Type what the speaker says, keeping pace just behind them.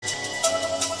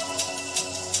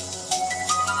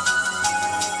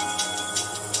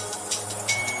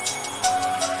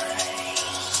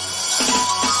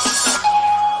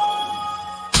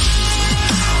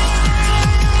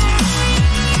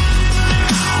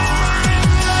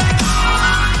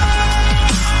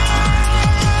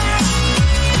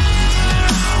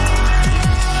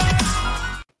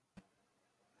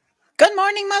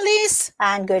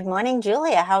And good morning,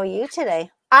 Julia. How are you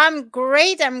today? I'm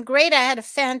great. I'm great. I had a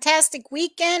fantastic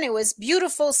weekend. It was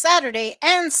beautiful Saturday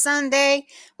and Sunday.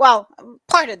 Well,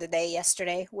 part of the day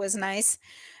yesterday was nice.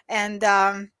 And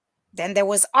then there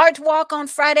was art walk on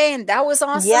Friday, and that was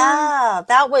awesome. Yeah,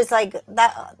 that was like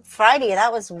that Friday.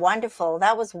 That was wonderful.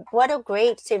 That was what a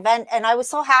great event. And I was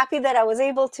so happy that I was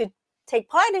able to take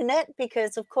part in it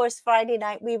because, of course, Friday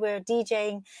night we were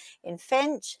DJing in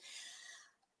Finch.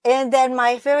 And then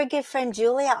my very good friend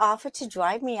Julia offered to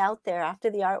drive me out there after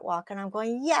the art walk. And I'm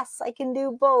going, yes, I can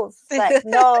do both. But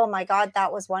no, my God,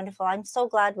 that was wonderful. I'm so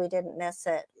glad we didn't miss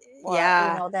it. Or,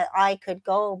 Yeah. that I could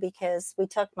go because we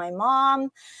took my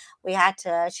mom.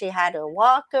 She had a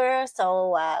walker.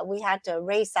 So we had to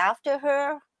race after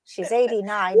her. She's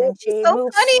 89 and It's she so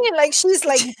moves. funny. Like she's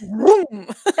like, boom.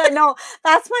 No,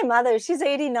 that's my mother. She's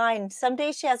 89. Some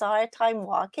days she has a hard time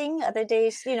walking. Other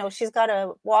days, she's got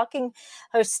a walking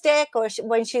her stick, or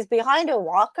when she's behind her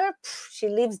walker, she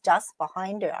leaves dust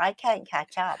behind her. I can't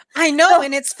catch up. I know, So,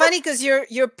 and it's funny because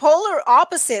you're polar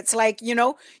opposites. Like,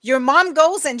 your mom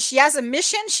goes and she has a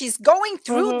mission. She's going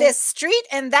through mhm, this street,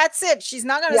 and that's it. She's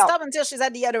not gonna yeah. stop until she's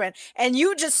at the other end. And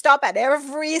you just stop at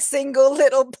every single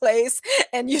little place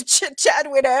and you chit chat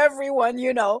with everyone.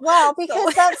 Well, So because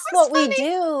it that's was what we funny.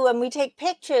 do and we take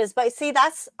pictures. But see,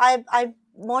 that's I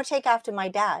more take after my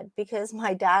dad because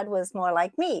my dad was more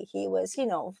like me. He was,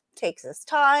 takes his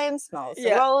time, smells the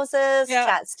Yeah, roses, yeah.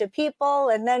 chats to people,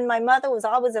 and then my mother was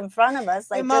always in front of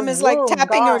us, My like mom just is like boom,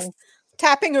 gone.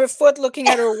 tapping her foot, looking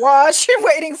at her watch,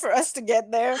 waiting for us to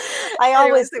get there. I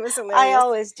Anyways, always it was I hilarious.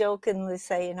 always jokingly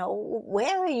say,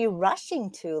 where are you rushing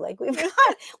to? Like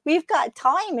we've got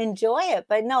time, enjoy it.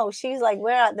 But no, she's like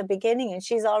we're at the beginning and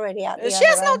she's already at the She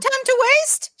has other no end. time to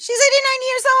waste. She's 89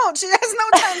 years old. She has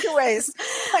no time to waste.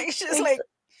 Like she's Ex- like,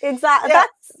 Exactly. yeah,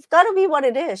 That's got to be what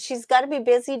it is. She's got to be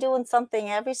busy doing something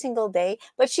every single day.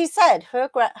 But she said her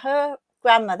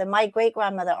grandmother, my great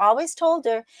grandmother, always told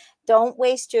her, "Don't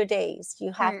waste your days.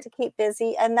 You have mm, to keep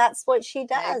busy," and that's what she I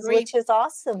does, agree. which is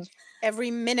awesome.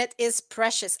 Every minute is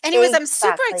precious. Anyways, I'm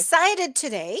super Exactly. excited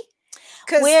today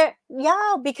because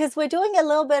Because we're doing a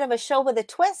little bit of a show with a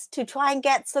twist to try and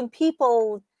get some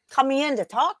people coming in to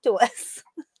talk to us.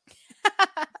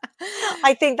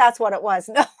 I think that's what it was.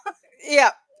 No.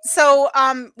 yeah. So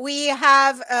we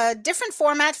have a different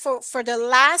format for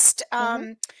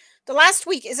Mhm. the last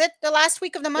week. Is it the last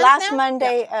week of the month Last now? Yeah.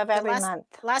 Monday of The every last month.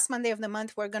 last Monday of the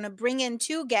month, we're gonna bring in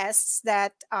two guests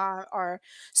that are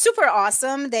super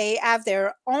awesome. They have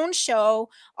their own show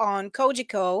on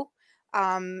Kojiko,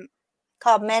 um,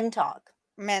 Called Men Talk.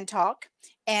 Men Talk,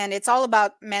 and it's all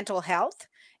about mental health.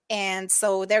 And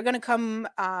so they're going to come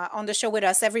on the show with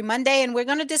us every Monday, and we're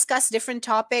going to discuss different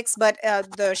topics. But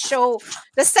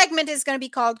the segment is going to be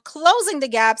called Closing the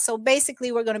Gap. So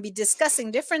basically, we're going to be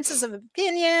discussing differences of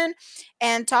opinion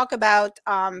and talk about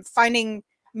finding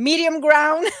medium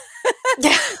ground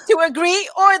Yeah. to agree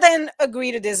or then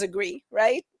agree to disagree,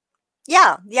 right?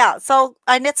 Yeah, yeah. So,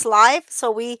 and it's live,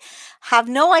 so we have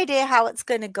no idea how it's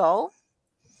going to go,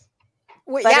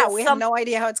 but Yeah, it's we have some no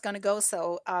idea how it's going to go.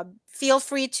 So feel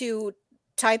free to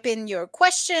type in your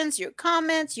questions, your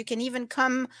comments. You can even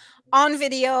come on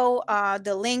video.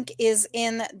 The link is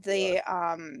in the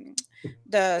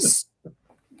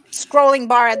scrolling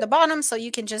bar at the bottom, so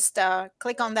you can just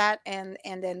click on that and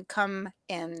then come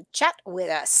and chat with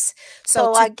us. So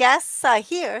so our to guests are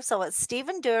here. So it's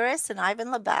Stephen Duris and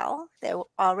Ivan LaBelle. They're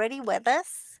already with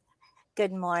us.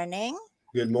 Good morning.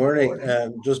 Good morning.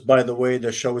 Just by the way,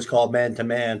 the show is called Man to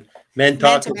Man. Men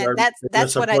man Talk to is man, our the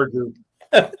that's what I support group.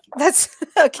 that's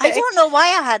I okay. don't know why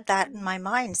I had that in my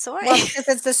mind. Sorry. Well, because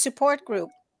it's the support group.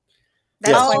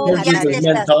 That's Yes, why we Oh, support had group yes, that is yes, in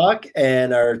Men yes. Talk,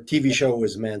 and our TV show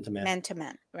is Man to Man. man to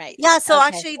man, right? Yeah, so Okay.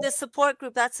 actually the support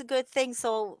group, that's a good thing.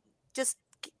 So just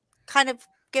kind of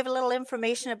give a little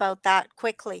information about that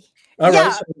quickly. All right. Yeah.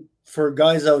 So for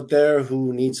guys out there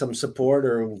who need some support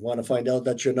or want to find out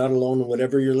that you're not alone in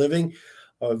whatever you're living,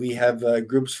 we have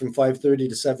groups from 5:30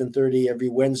 to 7:30 every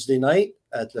Wednesday night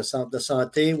at the Centre de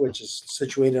Santé, which is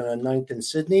situated on 9th in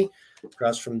Sydney,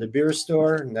 across from the beer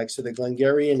store, next to the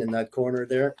Glengarrian in that corner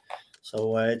there.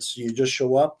 So it's you just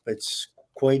show up. It's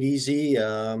quite easy.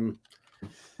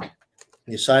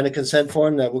 You sign a consent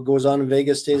form that what goes on in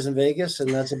Vegas stays in Vegas, and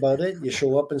that's about it. You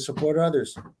show up and support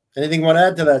others. Anything you want to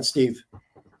add to that, Steve?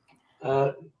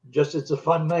 Uh, just it's a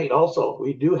fun night. Also,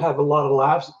 we do have a lot of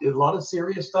laughs, a lot of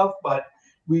serious stuff, but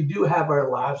we do have our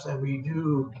laughs, and we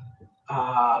do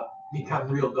uh, become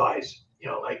real guys.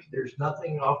 Like there's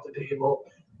nothing off the table.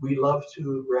 We love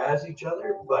to razz each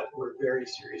other, but we're very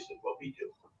serious in what we do.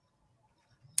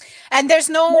 And there's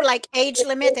no like age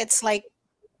limit. It's like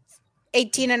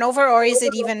 18 and over, or is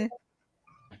it even?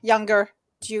 younger?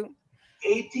 Do you?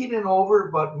 18 and over,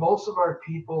 but most of our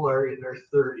people are in their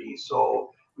 30s.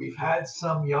 So we've had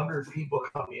some younger people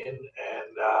come in,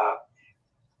 and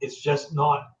it's just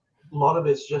not, a lot of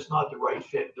it's just not the right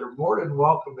fit. They're more than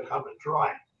welcome to come and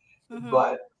try,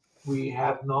 but we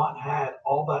have not had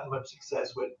all that much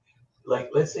success with, like,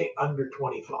 let's say under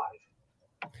 25.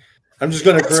 I'm just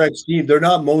going to correct Steve. They're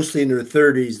not mostly in their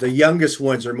 30s. The youngest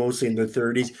ones are mostly in their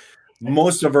 30s.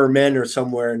 Most of our men are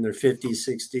somewhere in their 50s,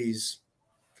 60s.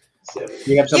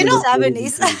 We have some You in know, their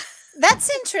 70s. That's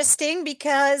interesting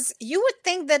because you would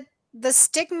think that the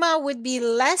stigma would be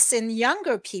less in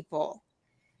younger people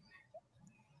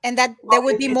and that there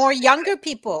would be more younger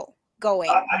people going.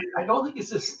 I don't think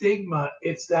it's a stigma.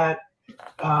 It's that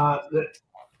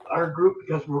our group,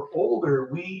 because we're older,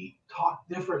 we talk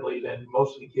differently than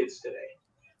most of the kids today.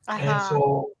 And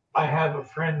so I have a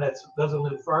friend that doesn't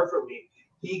live far from me.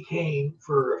 He came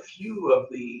for a few of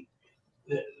the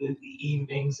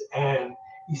evenings, and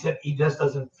he said he just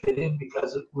doesn't fit in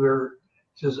because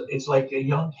it's like a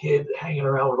young kid hanging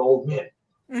around with old men,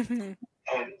 and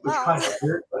which kind of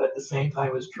weird, but at the same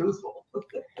time is truthful.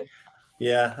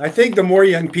 Yeah, I think the more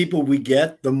young people we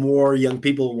get, the more young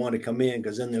people want to come in,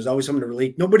 because then there's always someone to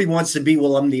relate. Nobody wants to be,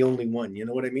 well, I'm the only one. You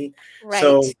know what I mean? Right.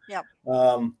 So, Yep.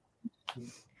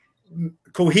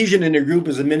 Cohesion in a group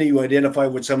is the minute you identify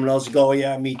with someone else, you go, oh,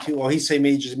 yeah, me too. Oh, he's same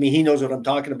age as me. He knows what I'm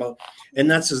talking about.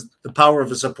 And that's the power of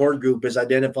a support group, is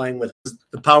identifying with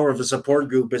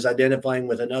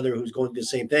another who's going through the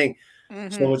same thing.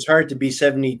 So it's hard to be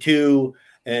 72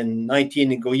 and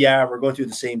 19 and go, yeah, we're going through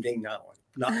the same thing now.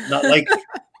 Not like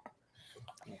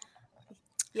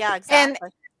Yeah, exactly.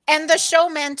 And the show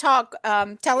Man Talk,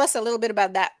 tell us a little bit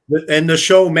about that. and the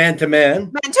show Man to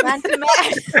Man. Man to man. You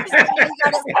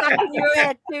got it stuck in your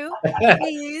head too,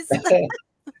 please.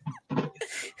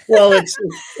 Well,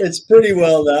 it's pretty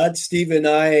well that Steve and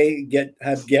I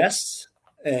have guests,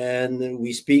 and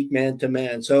we speak man to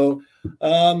man. So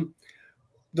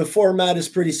the format is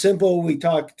pretty simple. We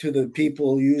talk to the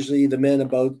people, usually the men,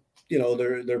 about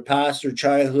their past, their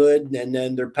childhood, and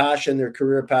then their passion, their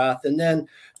career path, and then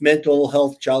mental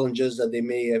health challenges that they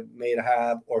may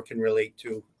have or can relate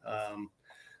to.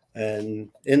 And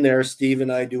in there, Steve and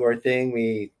I do our thing.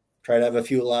 We try to have a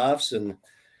few laughs and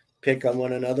pick on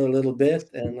one another a little bit.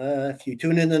 And if you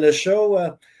tune into the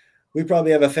show, we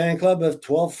probably have a fan club of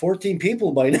 12, 14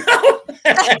 people by now.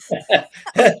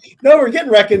 No, we're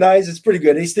getting recognized. It's pretty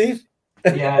good, eh, Steve?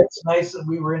 Yeah, it's nice.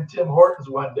 We were in Tim Hortons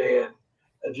one day, and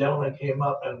a gentleman came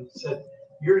up and said,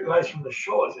 "You're the guys from the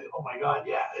show." I said, "Oh my God,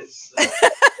 yeah!" It's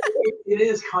it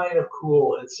is kind of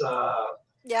cool. It's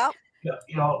Yeah.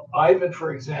 Ivan,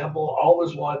 for example,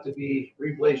 always wanted to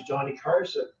replace Johnny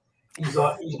Carson. He's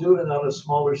doing it on a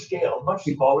smaller scale, much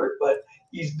smaller, but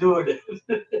he's doing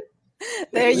it.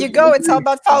 There you go. It's all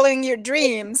about following your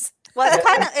dreams. Well,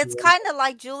 it's kind of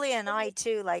like Julia and I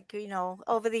too. Like,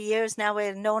 over the years now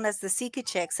we're known as the Seeker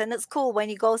Chicks, and it's cool when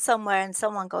you go somewhere and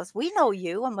someone goes, "We know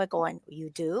you," and we're going, "You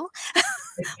do?"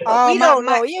 We don't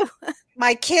know you.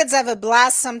 My kids have a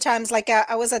blast sometimes. Like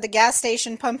I was at the gas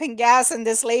station pumping gas, and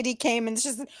this lady came and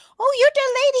she's like, "Oh, you're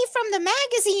the lady from the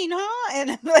magazine, huh?"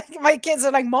 And like my kids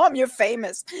are like, "Mom, you're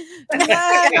famous."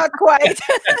 Nah, not quite.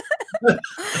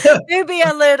 Maybe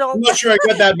a little. I'm not sure I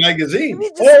got that magazine.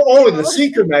 The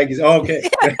Seeker magazine. Oh, okay.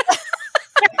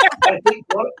 I think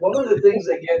one of the things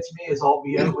that gets me is I'll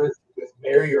be out with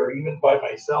Mary or even by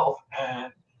myself,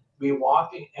 and be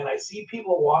walking, and I see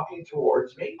people walking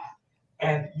towards me,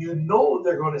 and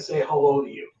they're going to say hello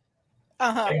to you.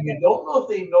 And you don't know if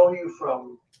they know you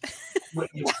from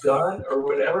what you've done or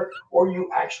whatever, or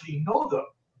you actually know them.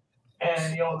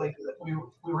 And like we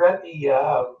were at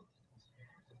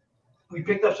we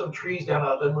picked up some trees down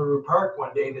at Linwood Park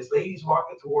one day, and this lady's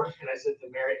walking towards me, and I said to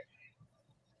Mary,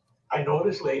 "I know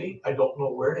this lady. I don't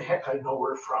know where the heck I know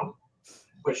her from,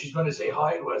 but she's going to say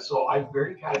hi to us." So I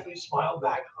very casually smiled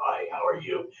back. "Hi, how are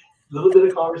you?" A little bit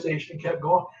of conversation kept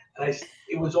going. And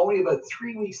it was only about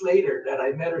 3 weeks later that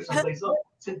I met her someplace else.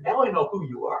 I said, "Now I know who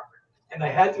you are." And I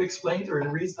had to explain to her the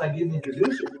reason I didn't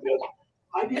introduce her, because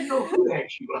I didn't know who the heck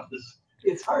she was.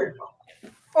 It's hard.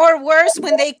 Or worse,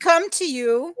 when they come to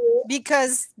you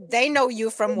because they know you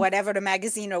from whatever, the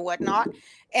magazine or whatnot,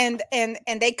 and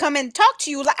they come and talk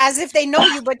to you as if they know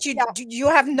you, but you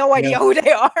have no idea who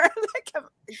they are.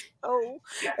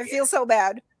 I feel so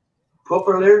bad.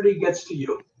 Popularity gets to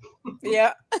you.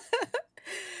 Yeah.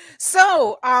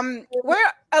 So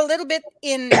we're a little bit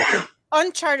in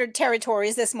uncharted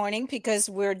territories this morning because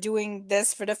we're doing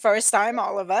this for the first time,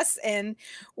 all of us, and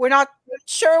we're not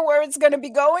sure where it's going to be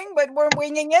going, but we're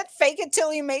winging it. Fake it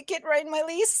till you make it, right,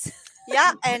 Mylise?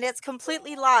 Yeah, and it's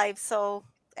completely live, so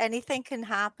anything can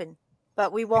happen,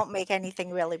 but we won't make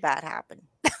anything really bad happen.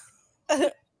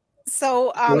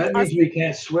 So So that means we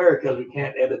can't swear because we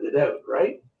can't edit it out,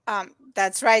 right?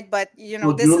 that's right. But you know,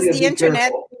 Well, this Julia, is the be internet.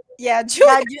 careful. Yeah,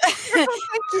 Julia. Yeah,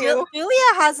 Thank you.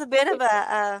 Julia has a bit of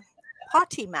a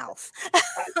potty mouth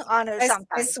on her I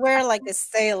sometimes. swear like a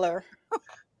sailor.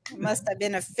 I must have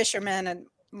been a fisherman in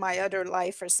my other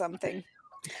life or something.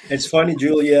 It's funny,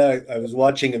 Julia. I was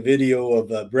watching a video of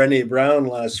Brené Brown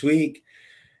last week,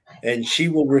 and she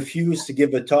will refuse to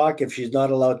give a talk if she's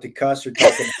not allowed to cuss or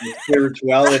talk about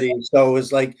spirituality. So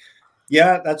it's like,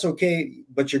 yeah, that's okay,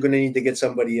 but you're going to need to get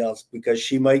somebody else because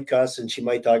she might cuss and she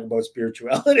might talk about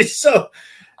spirituality. So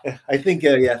I think,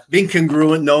 yeah, being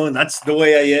congruent, knowing that's the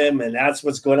way I am and that's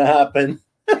what's going to happen.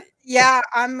 Yeah,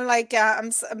 I'm like,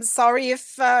 I'm sorry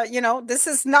if you know, this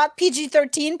is not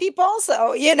PG-13, people.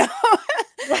 So you know,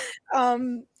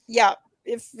 yeah,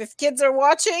 if kids are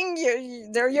watching,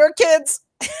 they're your kids.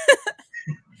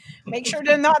 Make sure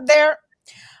they're not there.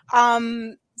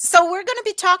 So we're going to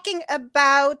be talking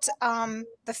about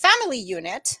the family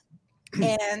unit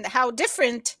and how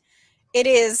different it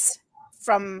is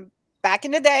from back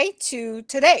in the day to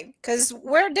today, because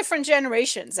we're different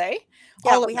generations, eh?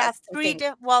 Yeah, All of we us, have I three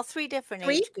think. three different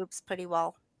Three? age groups pretty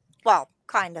well. Well,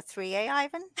 kind of three, eh,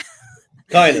 Ivan?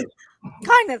 Kind of.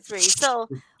 Kind of three. So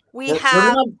we We're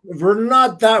have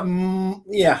not that,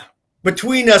 yeah.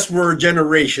 Between us, we're a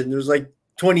generation. There's like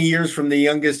 20 years from the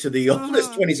youngest to the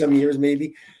oldest, 20-some years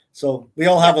maybe. So we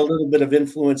all have a little bit of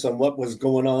influence on what was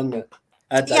going on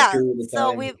at that period of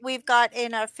so time. we've got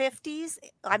in our 50s.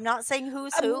 I'm not saying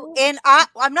who's who. Oh.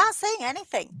 I'm not saying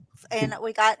anything. And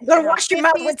we got You gotta in our wash your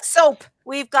mouth 50s, with soap.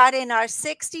 we've got in our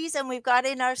 60s, and we've got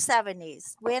in our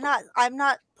 70s. I'm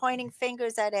not pointing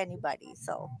fingers at anybody.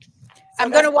 So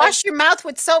I'm that's gonna why- wash your mouth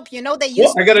with soap. You know they Well,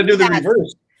 used I got to do the that.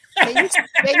 reverse. They used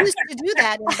to do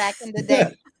that back in the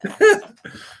day.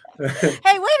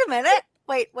 Hey, wait a minute.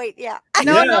 Wait, yeah.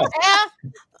 No, Yeah.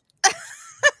 yeah.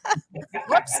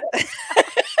 Whoops.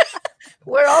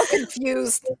 We're all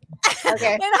confused.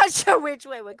 Okay. We're not sure which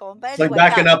way we're going, but It's like anyway,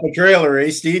 backing up a trailer,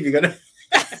 eh, Steve? You got to.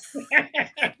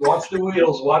 Watch the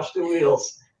wheels. Watch the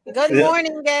wheels. Good Yeah.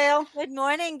 morning, Gail. Good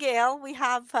morning, Gail. We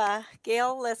have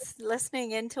Gail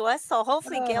listening in to us. So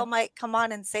hopefully Gail might come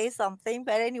on and say something.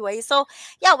 But anyway, so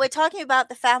yeah, we're talking about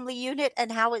the family unit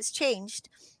and how it's changed.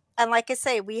 And like I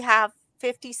say, we have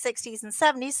 50s, 60s, and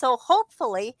 70s. So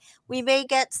hopefully we may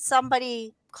get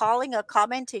somebody calling or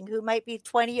commenting who might be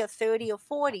 20 or 30 or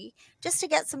 40 just to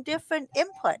get some different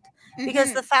input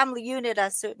because Mhm. the family unit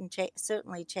has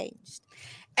certainly changed.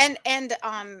 And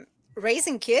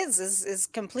raising kids is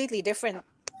completely different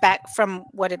back from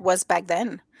what it was back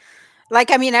then.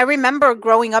 Like, I mean, I remember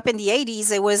growing up in the 80s,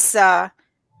 it was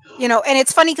you know, and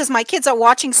it's funny because my kids are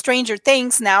watching Stranger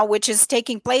Things now, which is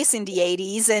taking place in the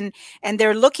 80s, and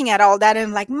they're looking at all that and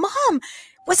I'm like, Mom,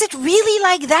 was it really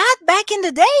like that back in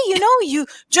the day? You know, you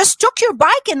just took your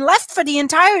bike and left for the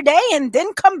entire day and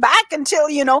didn't come back until,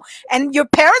 you know, and your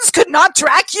parents could not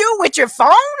track you with your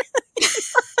phone?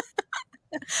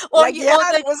 Or Like, you- yeah,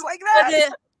 or the- it was like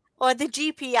that. or the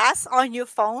GPS on your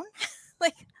phone,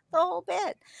 like the whole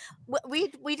bit.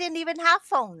 We didn't even have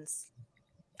phones.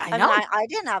 I know. mean, I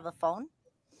didn't have a phone.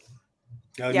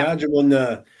 Now Yeah. imagine when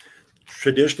the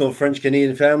traditional French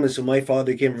Canadian family. So my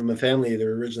father came from a family. There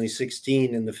were originally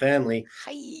 16 in the family.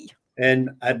 Hi.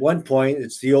 And at one point,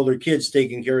 it's the older kids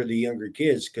taking care of the younger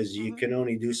kids because you Mhm. can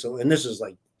only do so. And this is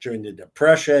like during the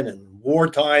Depression and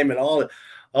wartime and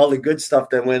all the good stuff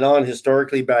that went on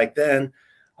historically back then.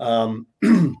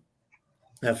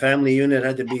 A family unit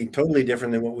had to be totally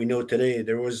different than what we know today.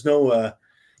 There was no,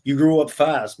 you grew up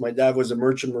fast. My dad was a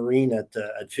merchant marine at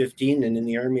 15 and in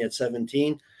the army at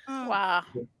 17. Mm. Wow.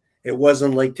 It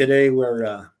wasn't like today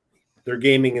where they're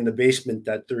gaming in the basement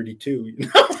at 32. You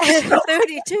know?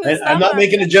 32. And I'm not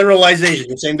making a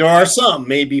generalization. I'm saying there are some,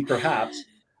 maybe, perhaps.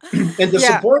 And to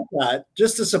Yeah. support that,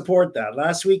 just to support that,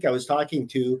 last week I was talking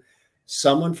to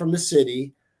someone from the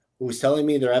city who was telling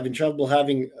me they're having trouble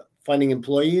finding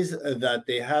employees, that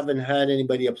they haven't had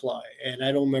anybody apply. And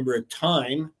I don't remember a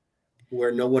time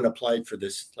where no one applied for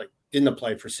this, like didn't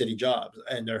apply for city jobs,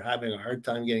 and they're having a hard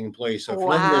time getting employees. So if you're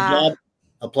looking for a Wow. job,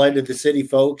 apply to the city,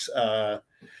 folks.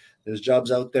 There's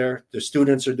jobs out there. The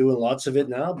students are doing lots of it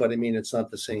now, but I mean, it's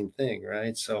not the same thing,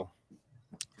 right? So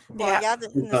Well, yeah, the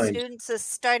Sometimes. students are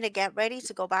starting to get ready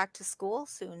to go back to school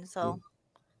soon. So,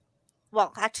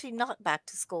 well, actually, not back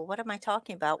to school. What am I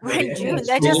talking about? We're in Yeah, June.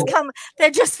 school.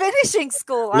 They're just finishing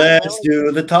school. let's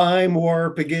do the time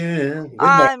warp again. Good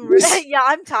I'm morning. yeah,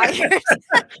 I'm tired.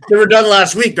 They were done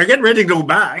last week. They're getting ready to go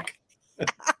back.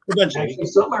 Eventually. Actually,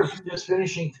 some are just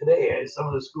finishing today. Some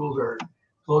of the schools are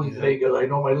closing today because I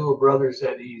know my little brother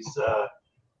said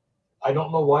I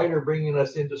don't know why they're bringing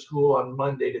us into school on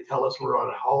Monday to tell us we're on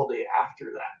a holiday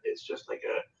after that. It's just like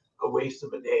a waste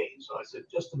of a day. So I said,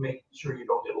 just to make sure you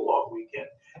don't get a long weekend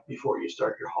before you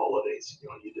start your holidays.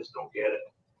 You just don't get it.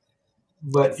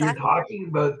 But You're talking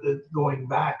about going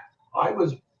back.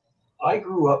 I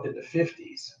grew up in the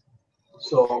 50s.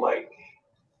 So like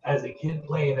as a kid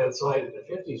playing outside in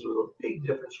the 50s was a big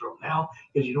difference from now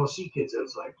because you don't see kids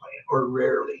outside playing, or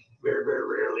rarely, very, very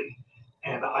rarely.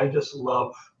 And I just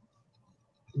love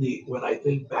when I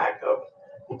think back of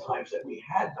the times that we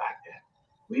had back then.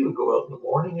 We would go out in the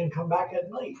morning and come back at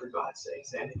night, for God's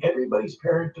sakes. And everybody's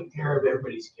parent took care of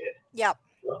everybody's kid. Yep.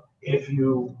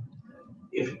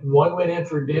 If one went in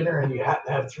for dinner and you had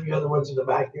to have three other ones in the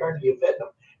backyard, you fed them.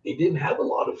 They didn't have a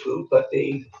lot of food, but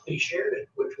they shared it,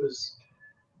 which was,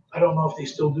 I don't know if they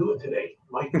still do it today.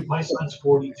 My son's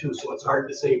 42, so it's hard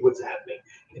to say what's happening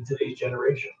in today's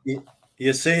generation.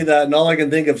 You say that, and all I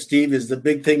can think of, Steve, is the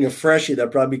big thing of Freshie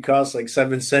that probably costs like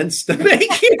 7 cents to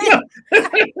make.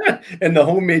 And the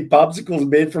homemade popsicles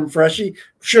made from Freshie.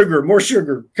 Sugar, more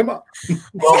sugar. Come on.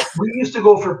 Well, we used to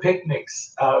go for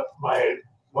picnics.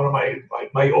 One of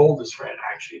my oldest friend,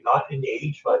 actually, not in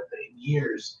age, but in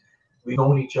years. We've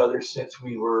known each other since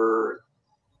we were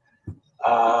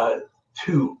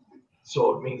 2.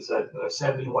 So it means that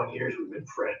 71 years we've been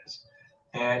friends.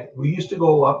 And we used to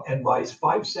go up and buy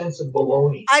 5 cents of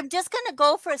bologna. I'm just going to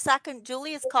go for a second.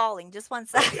 Julie is calling. Just 1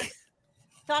 second. Okay.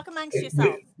 Talk amongst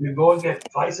yourself. We go and get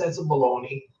 5 cents of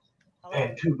bologna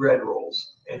and 2 bread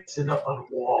rolls and sit up on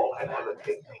a wall and have a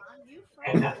picnic.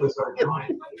 And that was our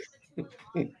time.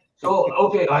 So,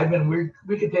 okay, Ivan,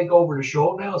 we can take over the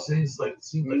show now. Seems like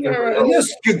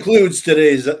this concludes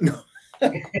today's.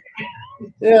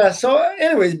 Yeah. So,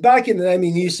 anyways, back in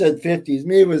you said 50s.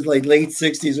 Me, it was like late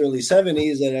 60s, early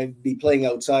 70s that I'd be playing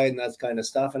outside and that kind of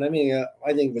stuff. And I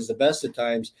think it was the best of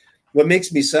times. What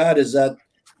makes me sad is that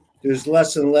there's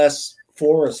less and less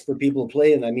forest for people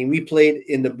playing. We played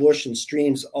in the bush and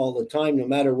streams all the time. No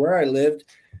matter where I lived,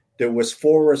 there was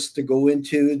forest to go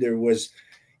into. There was,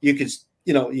 you could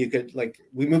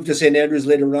we moved to St. Andrews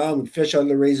later on, we'd fish on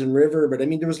the Raisin River. But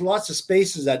there was lots of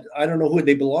spaces that I don't know who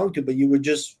they belonged to, but you would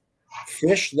just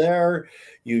fish there,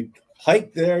 you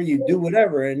hike there, you do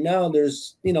whatever. And now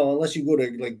there's, unless you go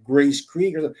to like Grace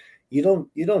Creek or you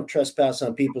don't trespass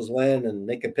on people's land and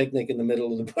make a picnic in the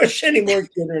middle of the bush anymore,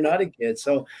 kid or not a kid.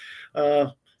 So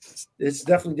it's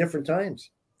definitely different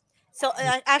times. So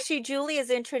actually, Julia's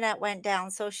internet went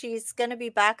down, so she's going to be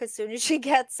back as soon as she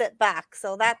gets it back.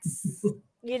 So that's,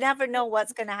 you never know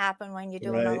what's going to happen when you're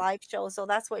doing a live show. So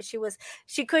that's what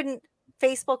she couldn't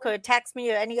Facebook or text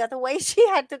me or any other way. She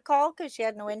had to call because she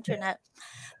had no internet.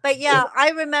 But yeah,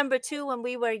 I remember too, when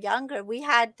we were younger, we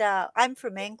had, I'm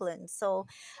from England. So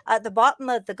at the bottom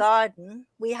of the garden,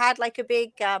 we had like a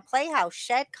big playhouse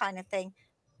shed kind of thing.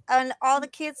 And all the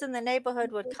kids in the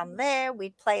neighborhood would come there.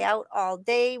 We'd play out all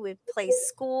day. We'd play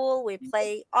school. We'd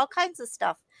play all kinds of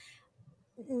stuff.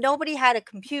 Nobody had a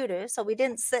computer, so we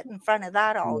didn't sit in front of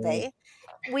that all day.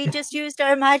 We just used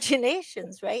our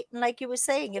imaginations, right? And like you were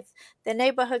saying, if the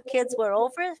neighborhood kids were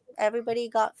over, everybody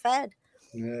got fed.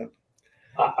 Yeah.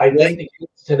 I think the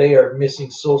kids today are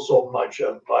missing so much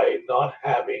by not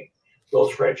having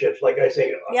those friendships. Like I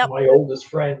say, my oldest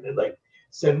friend, in like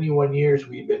 71 years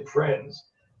we've been friends.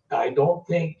 I don't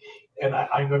think, and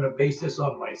I'm going to base this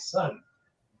on my son,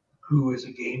 who is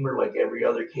a gamer like every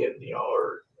other kid,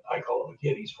 or I call him a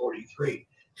kid, he's 43.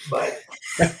 But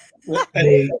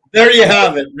there you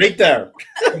have it, right there.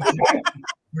 Exactly.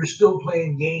 We're still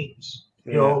playing games,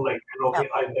 I don't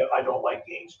like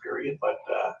games, period. But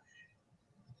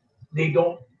they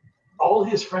don't, all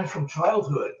his friends from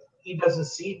childhood, he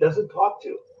doesn't talk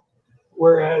to.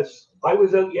 Whereas I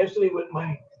was out yesterday with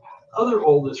my other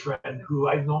oldest friend who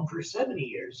I've known for 70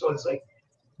 years. So it's like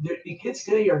the kids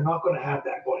today are not going to have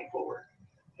that going forward.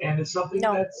 And it's something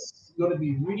that's going to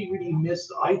be really, really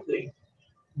missed, I think.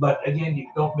 But again, you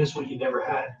don't miss what you never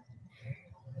had.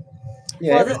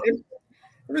 Yeah,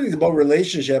 everything's about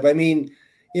relationship.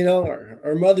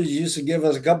 Our mothers used to give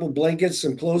us a couple blankets,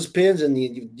 some clothespins, and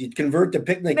you'd convert the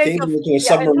picnic table into a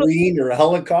submarine or a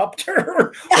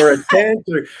helicopter or a tent,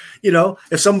 or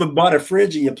if someone bought a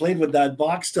fridge and you played with that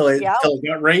box till it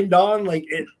got rained on. Like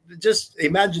it, just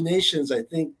imaginations. I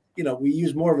think we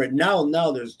use more of it now.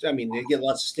 Now there's, they get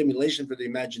lots of stimulation for the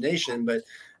imagination, but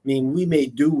we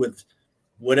made do with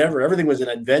whatever. Everything was an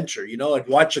adventure. I'd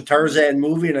watch a Tarzan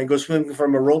movie and I'd go swim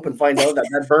from a rope and find out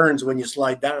that burns when you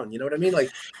slide down. You know what I mean? Like,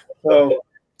 so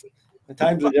the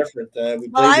times are different.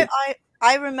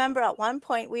 I remember at one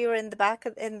point we were in the back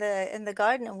of in the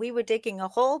garden, and we were digging a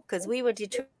hole because we were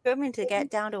determined to get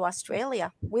down to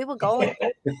Australia. We were going,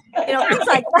 things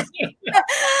like that.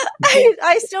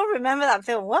 I still remember that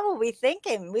film. What were we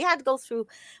thinking? We had to go through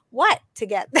what to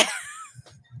get there,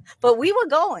 but we were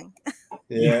going.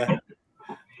 Yeah.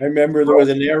 I remember there was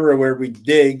an era where we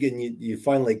dig and you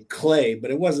find like clay,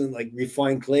 but it wasn't like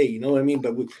refined clay, you know what I mean?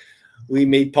 But we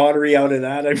made pottery out of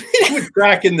that. I mean, it would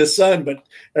crack in the sun, but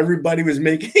everybody was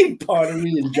making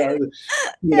pottery and jars,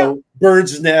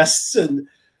 birds' nests, and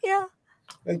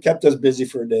it kept us busy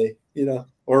for a day,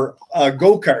 or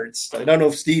go-karts. I don't know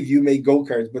if, Steve, you made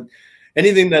go-karts, but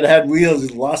anything that had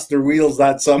wheels lost their wheels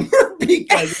that summer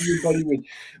because everybody would,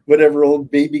 whatever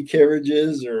old baby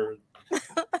carriages or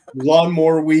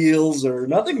lawnmower wheels or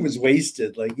nothing was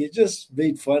wasted. Like, you just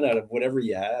made fun out of whatever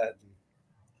you had.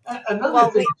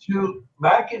 Another thing too,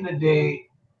 back in the day,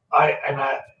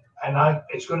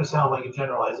 it's going to sound like a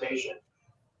generalization.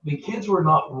 The kids were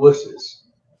not wusses,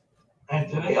 and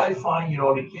today I find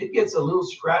the kid gets a little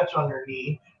scratch on their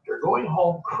knee, they're going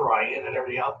home crying and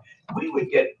everything else. We would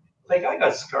get I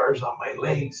got scars on my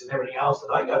legs and everything else,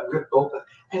 and I got ripped open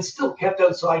and still kept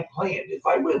outside playing. If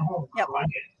I went home crying,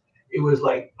 it was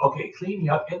like, okay, clean me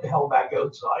up, get the hell back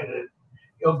outside, and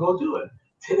go do it.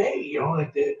 Today,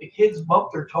 the kids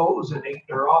bump their toes and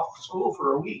they're off school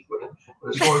for a week with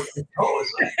a sore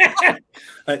toes.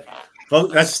 Well,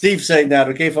 that's Steve saying that.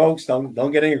 Okay, folks, don't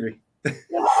get angry.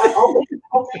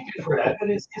 I'll thank you for that, but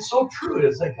it's so true.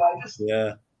 It's like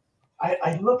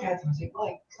I look at them and say,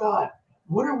 my God,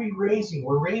 what are we raising?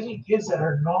 We're raising kids that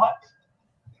are not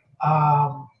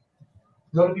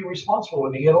going to be responsible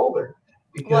when they get older.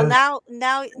 Well,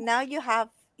 now you have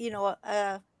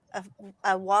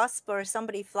a wasp or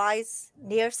somebody flies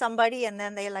near somebody, and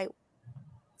then they like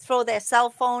throw their cell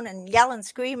phone and yell and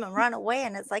scream and run away,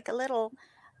 and it's like a little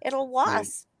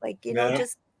wasp. Like,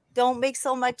 just don't make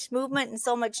so much movement and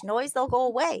so much noise, they'll go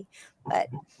away. But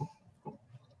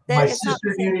my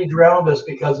sister nearly drowned us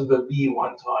because of a bee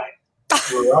one time.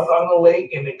 We were out on the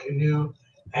lake in a canoe,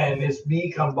 and this bee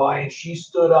come by, and she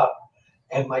stood up,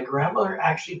 and my grandmother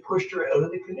actually pushed her out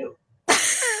of the canoe.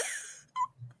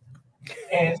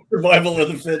 And survival of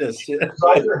the fittest. Yeah. It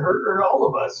was either her or all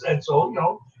of us. And so,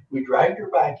 we dragged her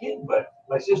back in, but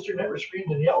my sister never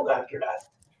screamed and yelled after that.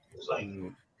 It was like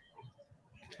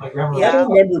my grandmother. I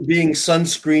don't remember being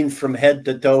sunscreened from head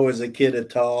to toe as a kid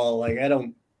at all. Like, I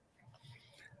don't.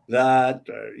 That,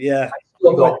 yeah. I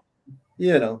still don't.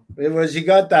 It was, you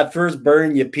got that first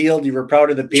burn, you peeled, you were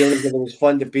proud of the peeling because it was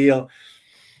fun to peel.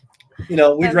 We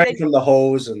drank from the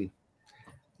hose and.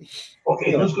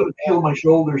 Okay, who's going to peel my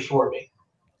shoulders for me?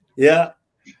 Yeah.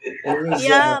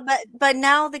 But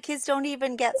now the kids don't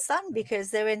even get sun because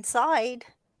they're inside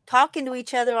talking to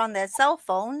each other on their cell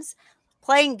phones,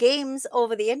 playing games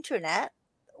over the internet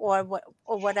or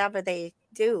whatever they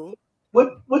do.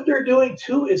 What they're doing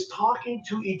too is talking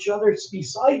to each other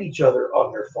beside each other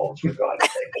on their phones, for God's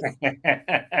sake. And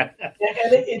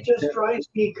it just drives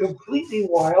me completely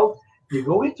wild. You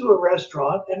go into a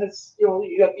restaurant and it's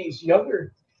you got these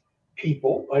younger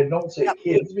people. I don't say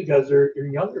kids because they're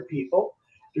younger people.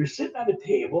 They're sitting at a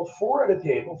table, four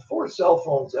cell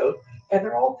phones out, and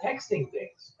they're all texting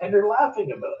things and they're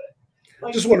laughing about it.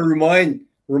 I just want to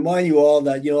remind you all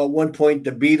that at one point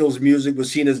the Beatles music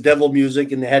was seen as devil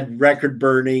music and they had record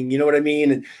burning. You know what I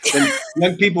mean? And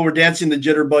young people were dancing the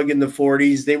jitterbug in the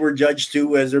 40s. They were judged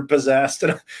too as they're possessed.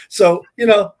 So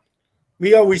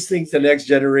we always think the next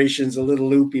generation's a little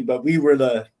loopy, but we were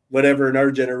the whatever in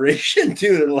our generation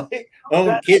too. Like,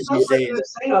 kids these days.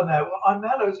 On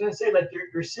that, I was going to say, like,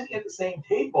 they're sitting at the same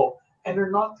table and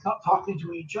they're not talking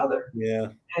to each other. Yeah,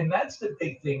 and that's the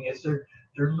big thing is they're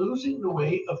losing the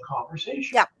way of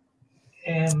conversation. Yeah,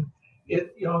 and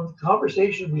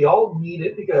conversation, we all need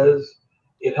it because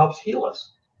it helps heal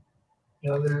us.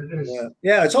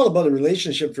 It's all about the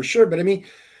relationship for sure. But I mean,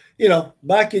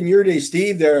 back in your day,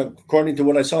 Steve, there, according to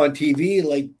what I saw on TV,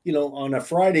 like, on a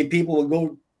Friday, people would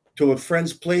go to a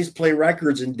friend's place, play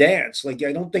records and dance. Like,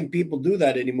 I don't think people do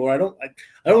that anymore. I don't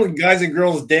think guys and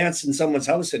girls dance in someone's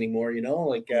house anymore,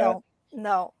 like.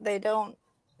 No, they don't.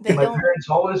 My parents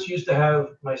always used to have,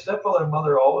 my stepfather and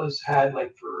mother always had,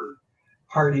 like, for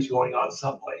parties going on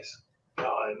someplace,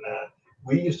 and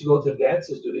we used to go to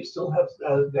dances. Do they still have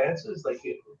dances, like,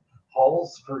 in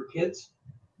halls for kids?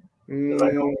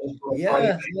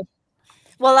 Yeah.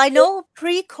 Well, I know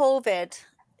pre-COVID,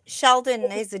 Sheldon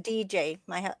is a DJ.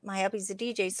 My hubby's a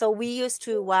DJ, so we used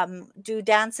to do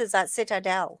dances at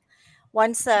Citadel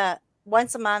once a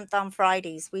once a month on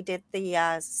Fridays, we did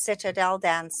the Citadel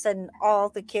dance, and all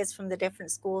the kids from the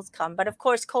different schools come. But of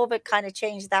course, COVID kind of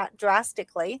changed that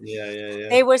drastically. Yeah.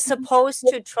 They were supposed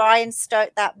to try and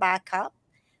start that back up,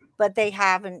 but they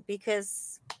haven't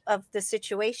because of the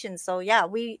situation. So yeah,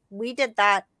 we did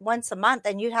that once a month,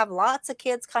 and you'd have lots of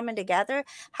kids coming together,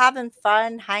 having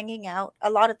fun, hanging out. A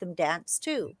lot of them dance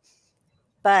too.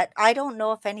 But I don't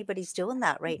know if anybody's doing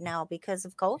that right now because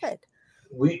of COVID.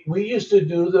 We used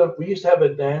to we used to have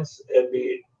a dance at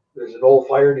there's an old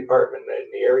fire department in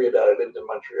the area that I lived in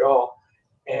Montreal,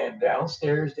 and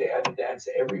downstairs they had a dance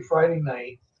every Friday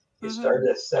night. It started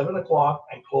at 7 o'clock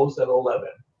and closed at 11.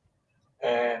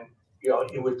 And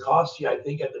it would cost you, I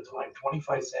think at the time,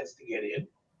 25 cents to get in.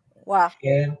 Wow.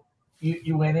 And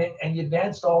you went in and you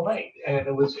danced all night, and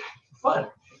it was fun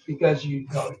because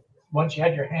once you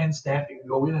had your hand stamped, you could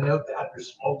go in and out after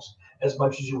smokes as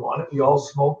much as you wanted. We all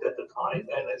smoked at the time,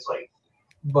 and it's like,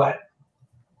 but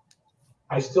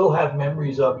I still have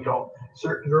memories of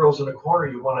certain girls in a corner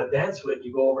you want to dance with.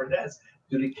 You go over and dance.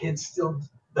 Do the kids still?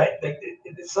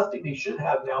 It's something they should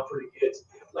have now for the kids,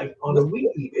 like on a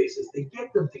weekly basis. They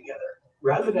get them together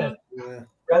rather than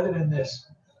this.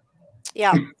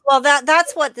 Yeah, well,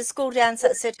 that's what the school dance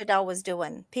at Citadel was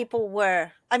doing. People were,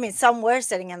 some were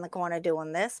sitting in the corner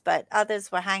doing this, but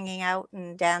others were hanging out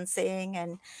and dancing,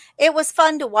 and it was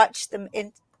fun to watch them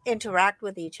interact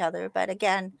with each other. But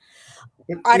again,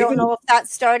 I don't know if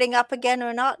that's starting up again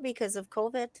or not because of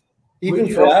COVID. Even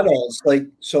for adults,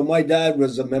 so my dad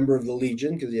was a member of the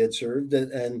Legion because he had served,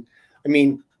 and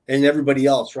everybody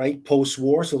else, right,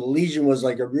 post-war. So the Legion was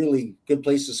like a really good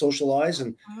place to socialize,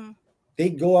 and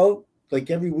they'd go out. Like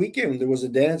every weekend, there was a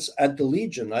dance at the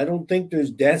Legion. I don't think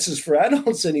there's dances for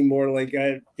adults anymore. Like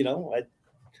I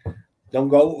don't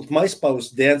go out with my spouse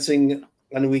dancing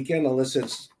on the weekend unless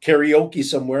it's karaoke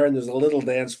somewhere and there's a little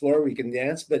dance floor we can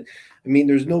dance. But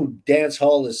there's no dance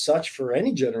hall as such for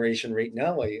any generation right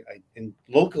now. And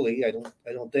locally, I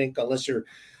don't think unless you're.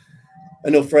 I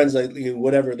know friends like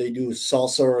whatever they do,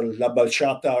 salsa or la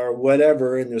bachata or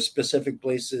whatever, and there's specific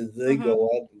places they go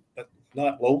out, but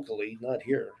not locally, not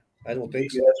here. I don't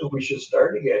think so. That's what we should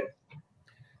start again.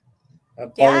 I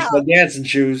polish my dancing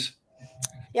shoes.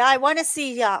 Yeah, I want to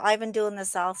see Ivan doing the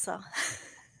salsa.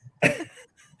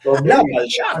 Well,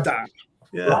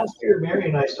 last year, Mary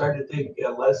and I started taking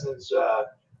lessons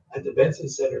at the Benson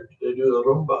Center to do the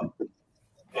Rumba.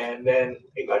 And then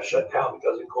it got shut down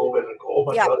because of COVID and a whole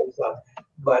bunch of other stuff.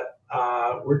 But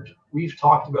we've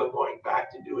talked about going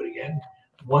back to do it again.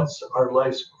 Once our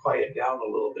lives quiet down a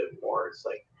little bit more, it's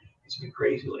like, it's been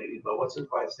crazy lately, but once it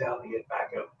quiets down, they get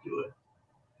back out and do it.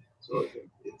 So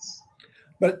it's.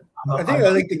 But I think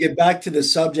I'd like to get back to the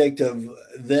subject of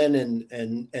then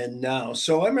and now.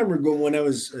 So I remember when I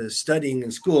was studying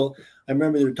in school, I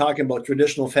remember they were talking about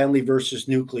traditional family versus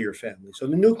nuclear family. So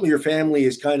the nuclear family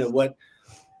is kind of what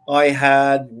I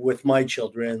had with my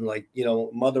children, like,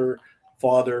 mother,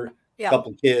 father,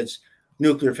 couple kids.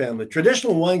 Nuclear family.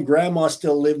 Traditional one, grandma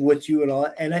still lived with you and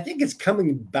all. And I think it's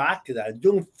coming back to that,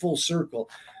 doing full circle.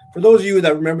 For those of you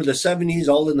that remember the 70s,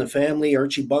 All in the Family,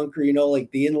 Archie Bunker, like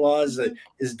the in-laws,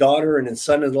 his daughter and his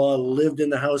son-in-law lived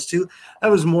in the house too. That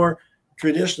was more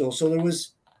traditional. So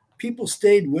people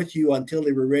stayed with you until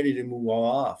they were ready to move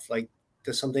off, like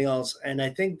to something else. And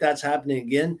I think that's happening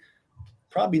again,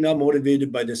 probably not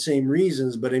motivated by the same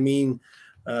reasons, but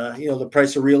the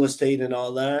price of real estate and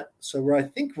all that. So I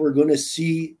think we're going to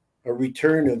see a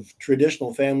return of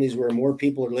traditional families where more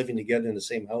people are living together in the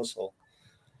same household.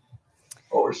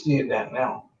 Oh, we're seeing that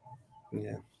now.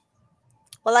 Yeah.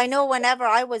 Well, I know whenever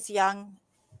I was young,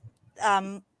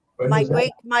 way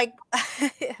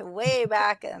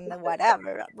back and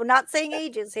whatever. We're not saying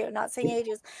ages here,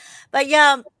 but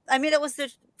yeah,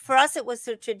 for us, it was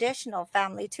the traditional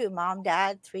family too. Mom,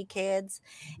 dad, 3 kids.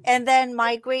 And then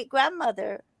my great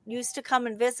grandmother used to come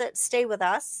and visit, stay with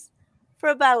us for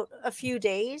about a few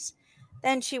days.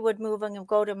 Then she would move and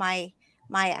go to my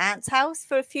aunt's house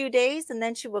for a few days, and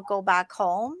then she would go back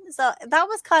home. So that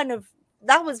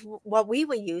was what we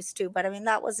were used to, but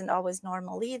that wasn't always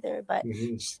normal either. But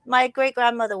my great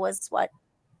grandmother was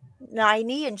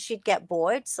 90, and she'd get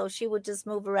bored, so she would just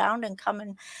move around and come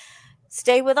and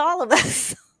stay with all of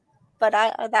us. But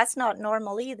that's not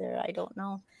normal either. I don't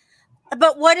know.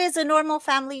 But what is a normal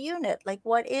family unit? Like,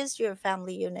 what is your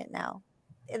family unit now?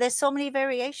 There's so many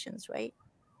variations, right?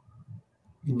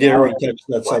 Dare I touch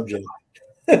that subject?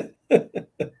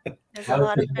 There's a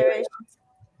lot of variations.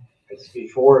 It's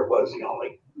before it was,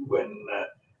 like when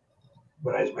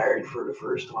I was married for the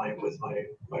first time with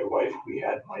my wife, we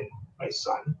had my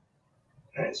son.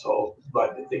 And so,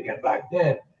 but the thing back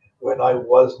then, when I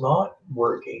was not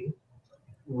working,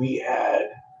 we had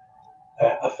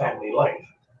a family life.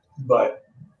 But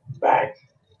back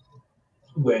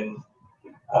when,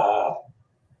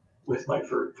 with my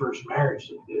first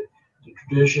marriage, the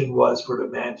tradition was for the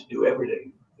man to do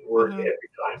everything, work every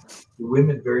time. The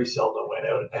women very seldom went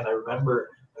out. And I remember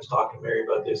I was talking to Mary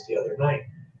about this the other night.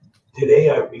 Today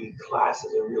I would be classed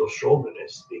as a real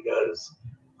chauvinist because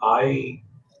I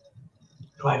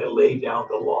kind of laid down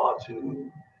the law to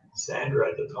Sandra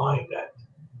at the time that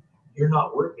you're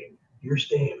not working, you're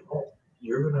staying home,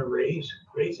 you're going to raise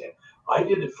him. I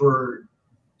did it for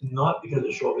not because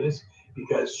of chauvinist,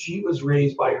 because she was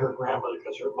raised by her grandmother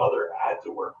because her mother had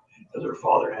to work because her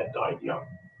father had died young,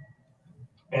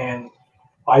 and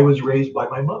I was raised by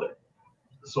my mother,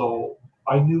 so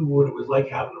I knew what it was like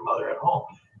having a mother at home.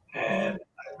 And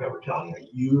I remember telling her,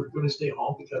 you're going to stay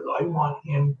home because I want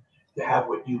him to have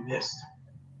what you missed.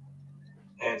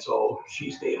 And so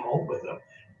she stayed home with him.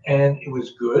 And it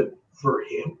was good for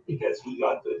him because he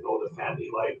got to know the family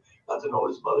life, got to know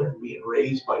his mother, and being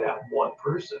raised by that one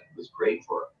person was great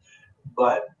for him.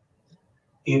 But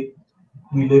we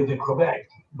lived in Quebec.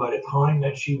 By the time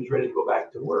that she was ready to go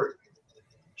back to work,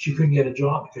 she couldn't get a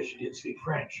job because she didn't speak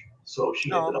French. So she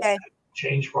ended up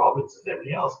change provinces and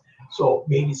everything else. So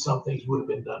maybe some things would have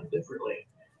been done differently.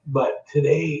 But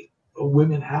today,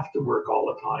 women have to work all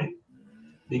the time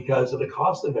because of the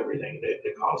cost of everything,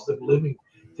 the cost of living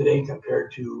today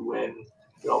compared to when,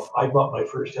 I bought my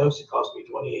first house. It cost me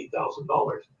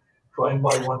 $28,000. Try and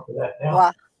buy one for that now.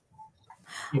 Wow.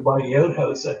 You buy the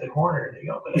outhouse at the corner,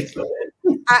 but it's not it.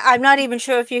 I'm not even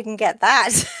sure if you can get that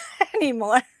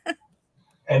anymore.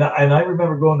 And I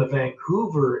remember going to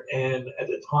Vancouver, and at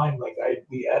the time,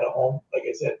 we had a home, like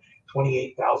I said,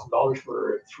 $28,000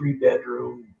 for a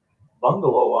 3-bedroom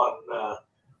bungalow on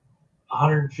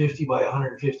 150 by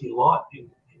 150 lot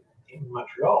in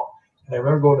Montreal. And I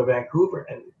remember going to Vancouver,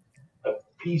 and a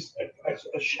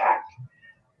shack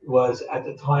was at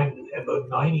the time about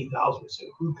 $90,000. So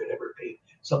who could ever pay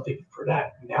something for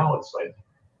that? Now it's like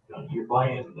you're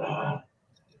buying a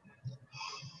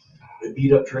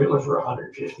beat up trailer for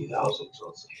 $150,000.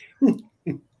 So it's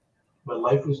but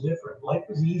life was different. Life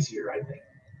was easier, I think.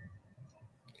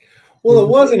 Well, it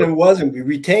wasn't. We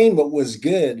retained what was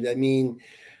good. I mean,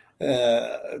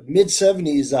 mid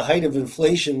 70s, the height of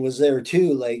inflation was there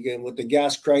too, and with the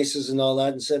gas crisis and all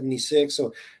that in 76.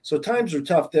 So times were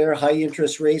tough there, high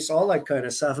interest rates, all that kind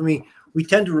of stuff. I mean, we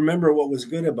tend to remember what was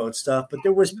good about stuff, but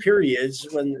there was periods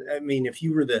when, if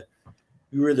you were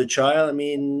the child,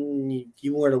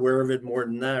 you weren't aware of it more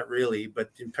than that, really. But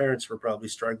your parents were probably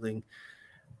struggling.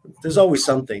 There's always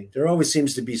something. There always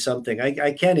seems to be something.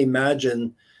 I can't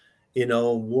imagine,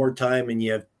 wartime, and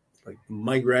you have,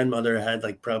 my grandmother had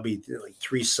probably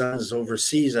 3 sons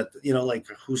overseas at,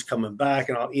 who's coming back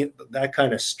and all that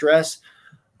kind of stress.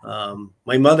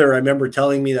 My mother, I remember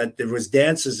telling me that there was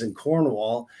dances in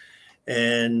Cornwall,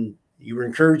 and you were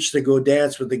encouraged to go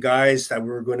dance with the guys that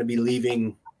were going to be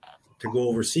leaving to go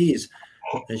overseas.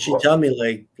 And she'd tell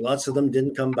me lots of them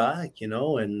didn't come back, and it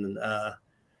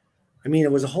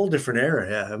was a whole different era.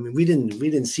 Yeah. We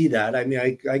didn't see that.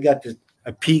 I got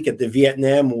a peek at the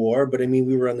Vietnam War, but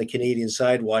we were on the Canadian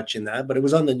side watching that, but it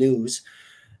was on the news,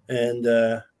 and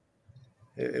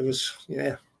it was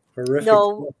horrific.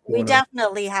 No, we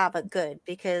definitely have it good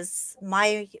because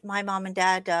my mom and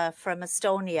dad from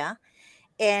Estonia,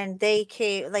 and they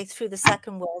came through the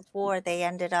Second World War. They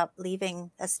ended up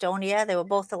leaving Estonia. They were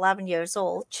both 11 years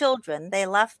old, children. They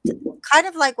left, kind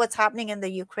of like what's happening in the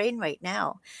Ukraine right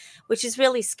now, which is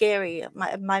really scary.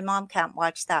 My mom can't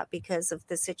watch that because of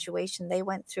the situation they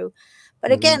went through.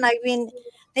 But again,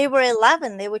 they were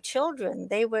 11. They were children.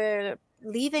 They were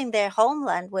leaving their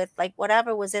homeland with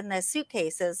whatever was in their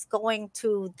suitcases,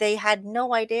 they had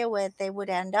no idea where they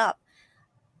would end up.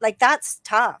 That's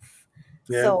tough.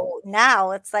 Yeah. So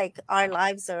now it's our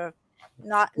lives are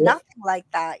nothing like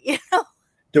that,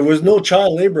 There was no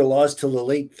child labor laws till the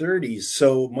late 30s.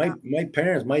 So my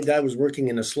parents, my dad was working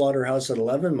in a slaughterhouse at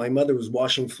 11. My mother was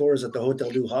washing floors at the Hotel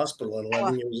Dieu Hospital at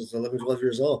 12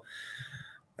 years old.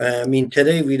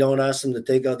 Today we don't ask them to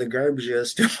take out the garbage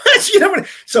too much,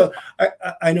 So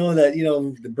I know that,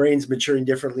 the brain's maturing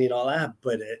differently and all that,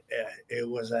 but it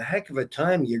was a heck of a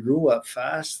time. You grew up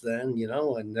fast then,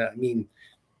 and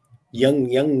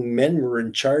young men were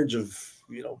in charge of,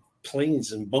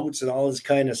 planes and boats and all this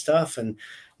kind of stuff. And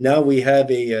now we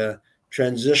have a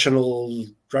transitional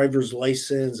driver's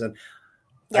license, and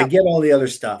I get all the other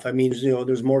stuff.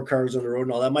 There's more cars on the road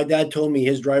and all that. My dad told me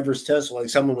his driver's test,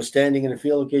 someone was standing in a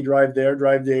field. Okay, drive there.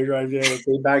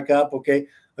 Okay, back up. Okay,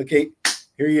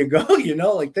 here you go.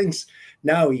 Things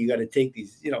now you got to take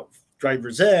these,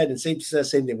 driver's ed and safety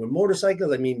test, same thing with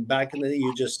motorcycles. I mean, back in the day,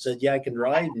 you just said, yeah, I can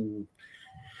ride. And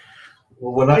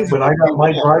well, when I got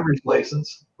my driver's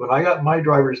license, in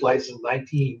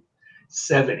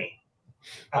 1970,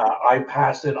 I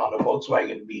passed it on a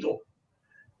Volkswagen Beetle,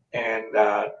 and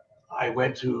I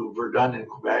went to Verdun in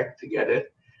Quebec to get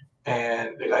it,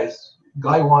 and the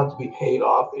guy wanted to be paid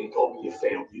off, and he told me, you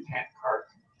failed, you can't park.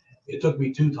 It took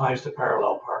me 2 times to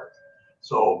parallel park.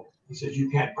 So he says, you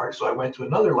can't park. So I went to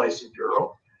another license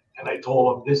bureau, and I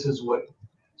told him, this is what.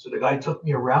 So the guy took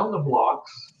me around the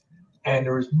blocks, and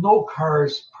there was no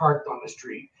cars parked on the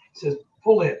street. He says,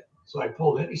 pull in. So I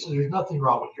pulled in. He says, there's nothing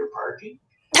wrong with your parking.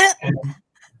 And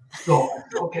so,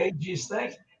 okay, geez,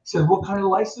 thanks. He said, what kind of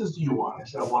license do you want? I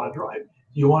said, I want to drive.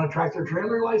 Do you want a tractor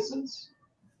trailer license?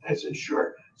 I said,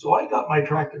 sure. So I got my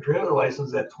tractor trailer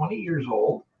license at 20 years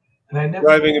old, and I never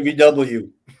driving a VW.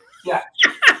 Yeah.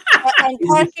 And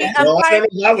parking,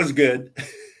 that was good.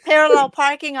 Parallel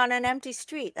parking on an empty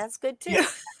street. That's good too. Yeah.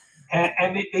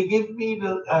 And they give me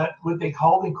the what they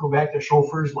called in Quebec a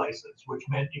chauffeur's license, which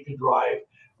meant you could drive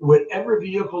whatever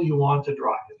vehicle you want to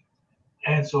drive.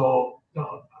 And so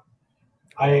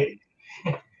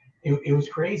it was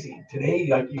crazy. Today,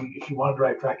 like if you want to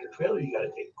drive tractor trailer, you got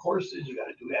to take courses, you got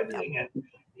to do everything, and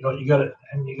you got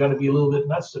to be a little bit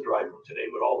nuts to drive them today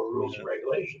with all the rules and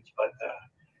regulations. But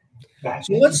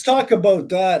so let's talk about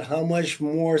that. How much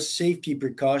more safety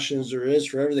precautions there is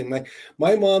for everything.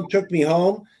 My mom took me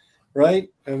home, right?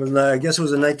 And I guess it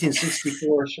was in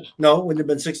 1964. No, it wouldn't have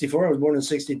been 64. I was born in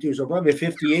 62, so probably a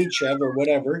 58 Chev or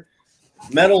whatever.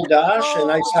 Metal dash,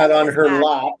 and I sat on her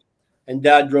lap, and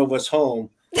Dad drove us home.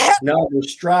 Now they're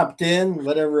strapped in,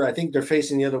 whatever. I think they're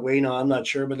facing the other way now. I'm not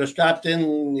sure, but they're strapped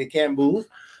in. You can't move.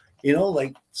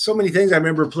 Like so many things. I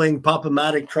remember playing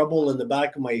Pop-O-Matic Trouble in the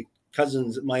back of my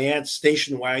aunt's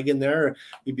station wagon there.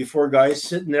 We'd be 4 guys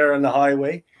sitting there on the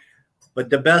highway. But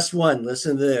the best one,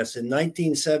 listen to this. In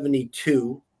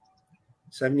 1972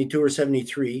 or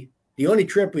 73, the only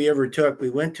trip we ever took, we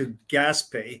went to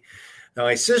Gaspé. Now,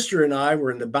 my sister and I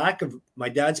were in the back of my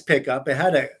dad's pickup. It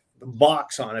had a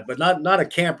box on it, but not a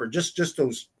camper, just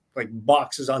those like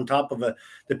boxes on top of the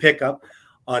pickup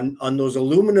on those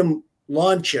aluminum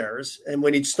lawn chairs. And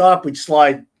when he'd stop, we'd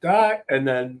slide back and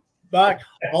then back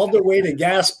all the way to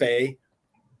Gaspé,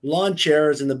 lawn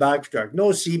chairs in the back truck, no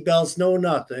seatbelts, no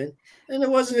nothing, and it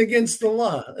wasn't against the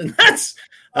law. And that's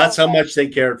how much they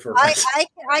cared for us.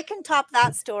 I can top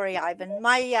that story, Ivan.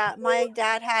 My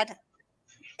dad had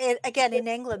it again in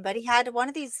England, but he had one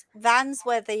of these vans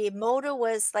where the motor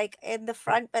was like in the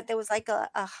front, but there was like a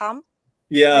hump.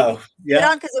 Yeah.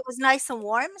 Because it was nice and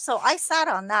warm. So I sat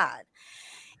on that.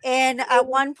 And at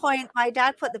one point, my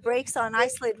dad put the brakes on. I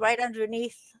slid right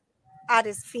underneath at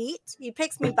his feet. He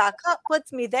picks me back up,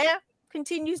 puts me there,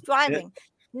 continues driving.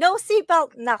 No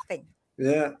seatbelt, nothing.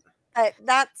 Yeah.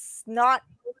 That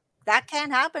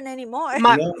can't happen anymore.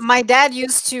 My dad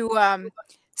used to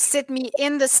sit me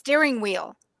in the steering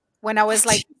wheel when I was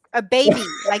like a baby.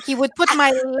 Like he would put my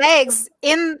legs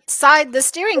inside the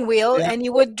steering wheel and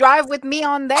he would drive with me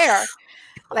on there.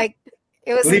 Like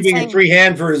it was leaving a free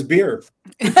hand for his beer.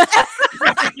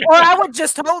 Or I would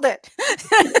just hold it.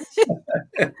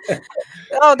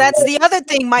 Oh, that's the other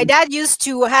thing. My dad used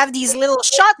to have these little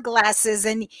shot glasses,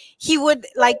 and he would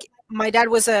my dad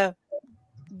was a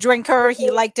drinker.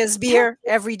 He liked his beer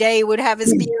every day. He would have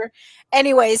his beer.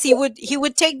 Anyways, he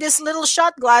would take this little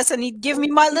shot glass and he'd give me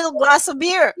my little glass of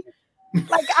beer.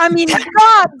 Like, I mean,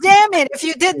 God damn it, if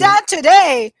you did that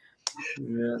today.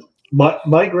 Yeah.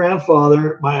 My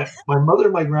grandfather, my mother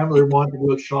and my grandmother wanted to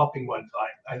go shopping one time.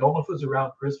 I don't know if it was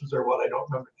around Christmas or what. I don't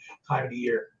remember the time of the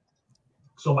year.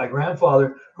 So my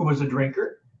grandfather, who was a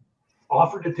drinker,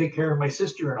 offered to take care of my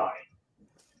sister and I.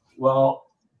 Well,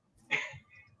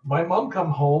 my mom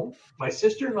come home. My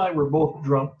sister and I were both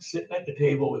drunk, sitting at the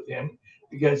table with him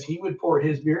because he would pour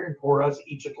his beer and pour us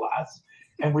each a glass.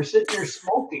 And we're sitting there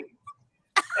smoking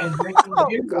and drinking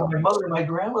beer. My mother and my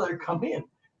grandmother come in.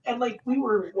 And like we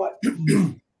were,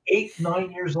 8,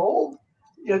 9 years old?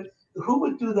 Who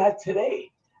would do that today?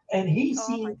 And he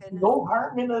seen no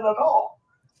harm in it at all.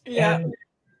 Yeah. And,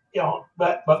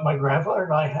 but my grandfather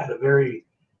and I had a very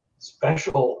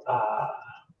special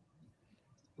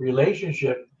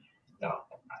relationship.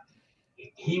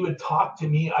 He would talk to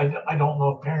me. I don't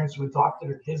know if parents would talk to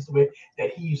their kids the way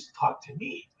that he used to talk to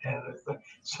me. And it's like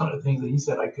some of the things that he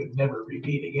said I could never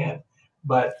repeat again.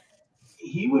 But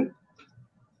he would,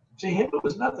 to him, it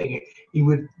was nothing. He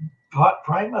would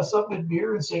prime us up with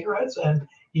beer and cigarettes, and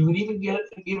he would even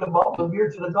give a bottle of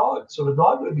beer to the dog. So the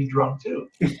dog would be drunk too.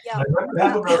 Yeah. I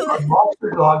remember having a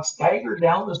monster dog stagger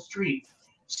down the street,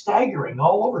 staggering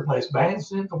all over the place, banging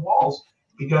into walls.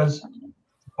 because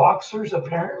boxers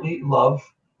apparently love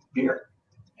beer,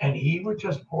 and he would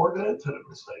just pour it into them.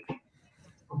 It's like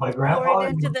my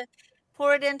grandfather.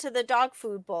 Pour it into the dog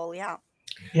food bowl. Yeah.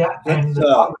 Yeah, and the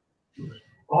dog.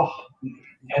 Oh,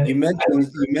 and you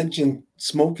mentioned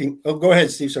smoking. Oh, go ahead,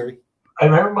 Steve. Sorry. I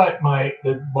remember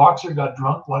the boxer got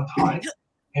drunk one time,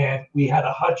 and we had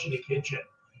a hutch in the kitchen,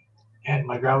 and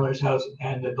my grandmother's house,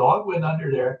 and the dog went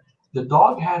under there. The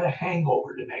dog had a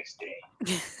hangover the next day,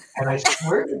 and I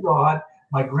swear to God,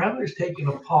 my grandmother's taking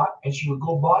a pot, and she would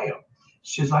go by him.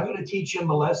 She says, "I'm going to teach him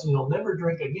a lesson. He'll never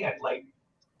drink again." Like.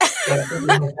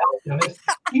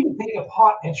 He would take a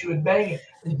pot and she would bang it,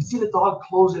 and you could see the dog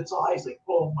close its eyes, like,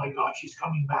 "Oh my God, she's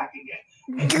coming back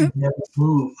again." And he never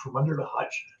moved from under the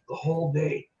hutch the whole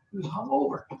day. He was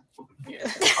hungover.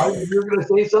 You're going to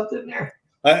say something there?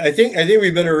 I think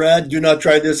we better add, "Do not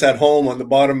try this at home" on the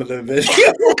bottom of the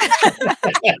video.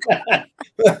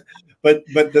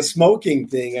 but the smoking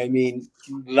thing, I mean,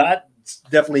 that's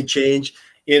definitely changed.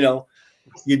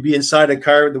 You'd be inside a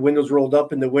car with the windows rolled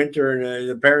up in the winter, and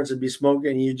the parents would be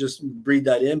smoking, and you just breathe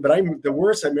that in. But the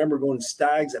worst, I remember going to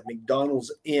stags at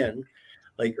McDonald's Inn,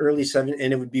 like early 70s,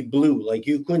 and it would be blue. Like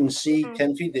you couldn't see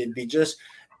 10 feet. They'd be just,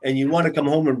 and you want to come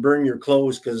home and burn your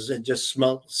clothes because it just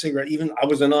smelled cigarette. Even I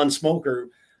was a non-smoker,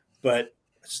 but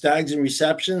stags and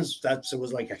receptions, it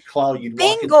was like a cloud. You'd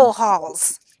walk bingo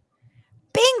halls.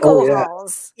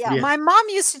 Halls. Yeah. My mom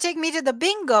used to take me to the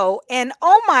bingo, and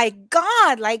oh my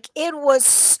God, like it was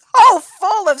so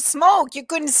full of smoke. You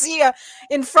couldn't see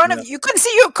in front of you. You couldn't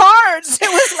see your cards. It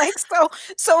was like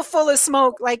so full of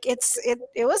smoke. Like it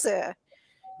was a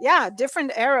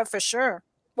different era for sure.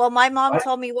 Well, my mom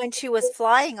told me when she was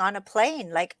flying on a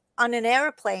plane, like on an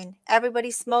airplane,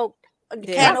 everybody smoked.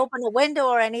 You can't open a window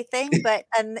or anything,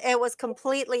 and it was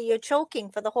completely, you're choking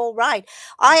for the whole ride.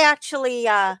 I actually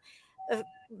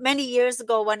many years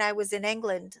ago when I was in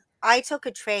England, I took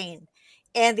a train,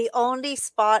 and the only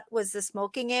spot was the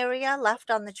smoking area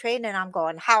left on the train, and I'm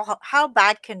going, how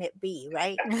bad can it be,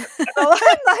 right? So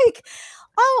I'm like,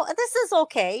 oh, this is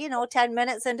okay, 10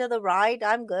 minutes into the ride,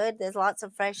 I'm good, there's lots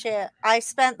of fresh air. I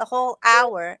spent the whole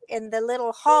hour in the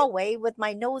little hallway with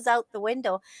my nose out the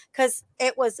window because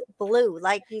it was blue,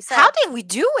 like you said. How did we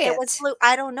do it? It was blue.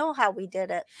 I don't know how we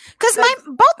did it. Because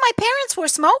both my parents were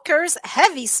smokers,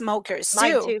 heavy smokers too.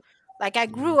 Mine too. Like I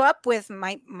grew up with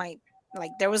my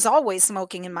like there was always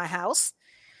smoking in my house.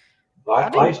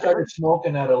 I started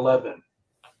smoking at 11.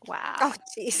 Wow. Oh,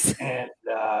 jeez. And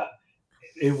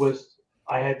it was,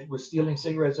 I was stealing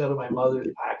cigarettes out of my mother's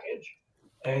package.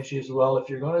 And she said, "Well, if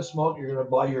you're going to smoke, you're going to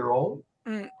buy your own.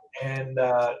 And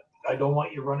I don't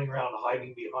want you running around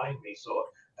hiding behind me." So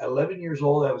at 11 years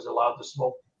old, I was allowed to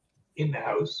smoke in the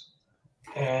house.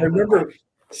 And I remember,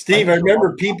 Steve, I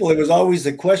remember people, it was always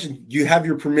the question, "Do you have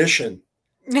your permission?"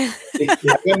 I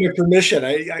got my permission.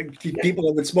 People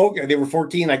that would smoke, they were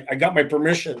 14. I got my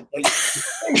permission. Like,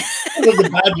 it was a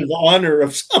badge of honor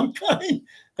of some kind.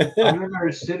 I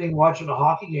remember sitting watching a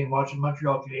hockey game, watching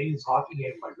Montreal Canadiens hockey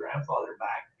game with my grandfather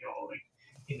back, like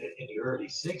in the early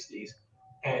 60s,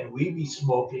 and we'd be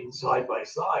smoking side by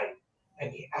side,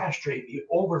 and the ashtray be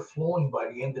overflowing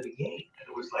by the end of the game. And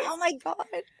it was like, oh my God.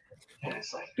 And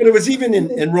it's like, but it was even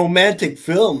in romantic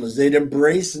films, they'd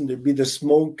embrace and there'd be the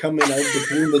smoke coming out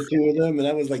between the two of them, and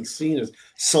that was like seen as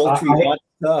sultry hot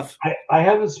stuff. I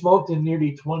haven't smoked in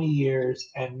nearly 20 years,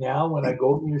 and now when I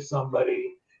go near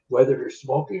somebody, whether they're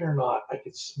smoking or not, I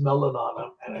can smell it on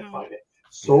them, and I find it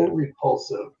so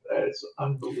repulsive. It's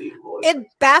unbelievable. It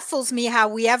baffles me how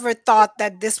we ever thought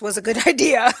that this was a good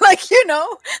idea.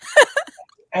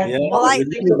 And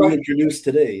we introduced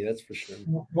today, that's for sure.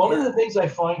 One of the things I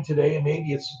find today, and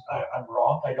maybe I'm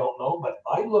wrong, I don't know, but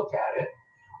I look at it,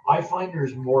 I find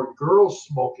there's more girls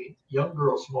smoking, young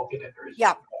girls smoking, than there is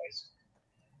young guys.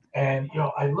 And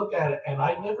I look at it, and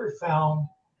I never found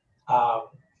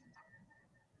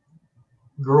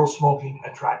girls smoking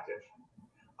attractive.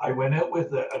 I went out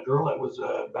with a girl that was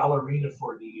a ballerina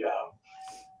for the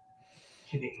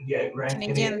Grand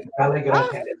Canadian Ballet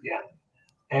Canadian.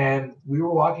 And we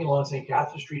were walking along St.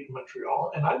 Catherine Street in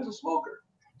Montreal, and I was a smoker.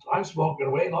 So I'm smoking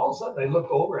away, and all of a sudden I look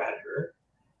over at her,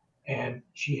 and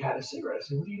she had a cigarette. I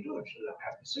said, "What are you doing?" She said, "I'm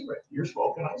having a cigarette." "You're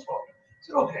smoking, I'm smoking." I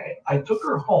said, "Okay." I took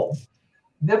her home,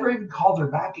 never even called her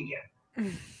back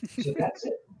again. So that's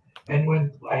it. And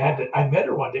when I met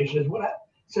her one day, she said, "What happened?"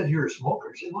 I said, "You're a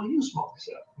smoker." She said, "Well, you smoke." I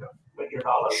said, "No, but you're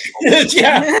not allowed to smoke."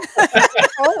 Yeah.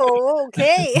 Oh,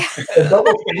 okay.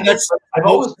 That's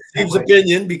Steve's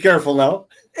opinion. Be careful now.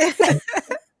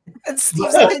 It's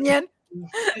Steve's opinion.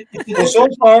 Well, so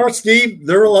far, Steve,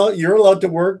 they're allowed. You're allowed to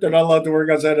work. They're not allowed to work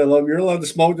outside of them. You're allowed to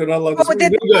smoke. They're not allowed to Oh, smoke.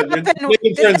 did You're that good. happen? You're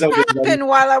making Did friends that out there, buddy. happen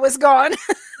while I was gone?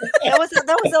 There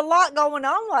was a lot going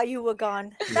on while you were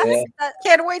gone. Yeah.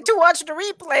 Can't wait to watch the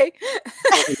replay.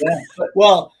 Yeah.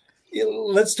 Well,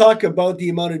 let's talk about the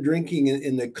amount of drinking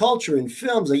in the culture in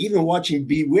films. Like even watching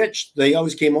Bewitched, they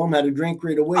always came home, had a drink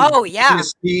right away. Oh, yeah.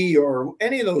 TSD or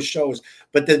any of those shows.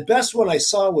 But the best one I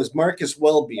saw was Marcus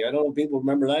Welby. I don't know if people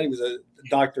remember that. He was a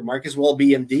doctor, Marcus Welby,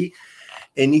 MD.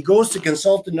 And he goes to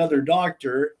consult another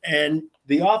doctor, and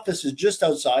the office is just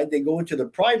outside. They go into the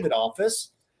private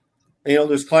office. You know,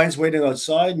 there's clients waiting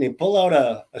outside, and they pull out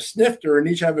a snifter and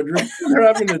each have a drink. And they're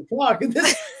having a talk. And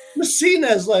this Messina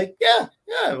is like, yeah,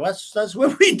 that's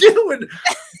what we do. And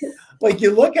like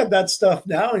you look at that stuff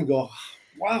now and go,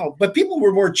 wow. But people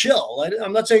were more chill.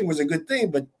 I'm not saying it was a good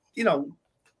thing, but you know,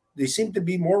 they seem to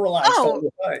be more relaxed all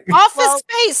the time. Office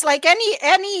space, like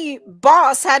any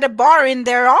boss had a bar in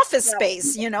their office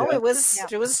space. You know, it was.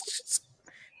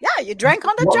 Yeah, you drank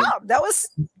on the job. That was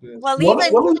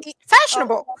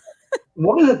fashionable.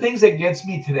 One of the things that gets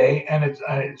me today, and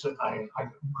I'm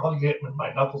probably getting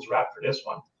my knuckles wrapped for this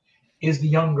one, is the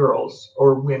young girls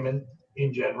or women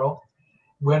in general.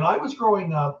 When I was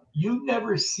growing up, you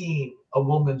never seen a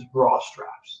woman's bra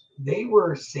straps. They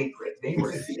were sacred. They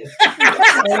were,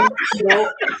 and, you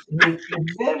know, you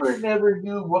never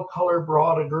knew what color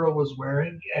bra a girl was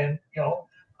wearing, and you know,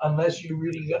 unless you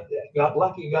really got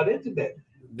lucky, got into bed.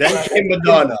 Then came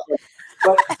Madonna.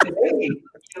 But today, you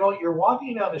know, you're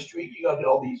walking down the street, you got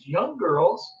all these young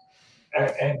girls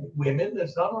and women.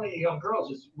 It's not only young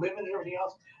girls, it's women and everything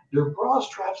else. Their bra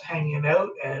straps hanging out,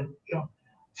 and you know,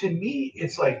 to me,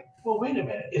 it's like, well, wait a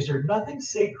minute, is there nothing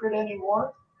sacred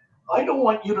anymore? I don't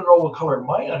want you to know what color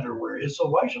my underwear is, so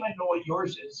why should I know what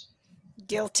yours is?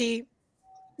 Guilty.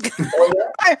 Oh,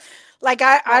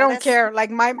 yeah? I don't care. Like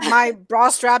my bra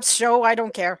straps show. I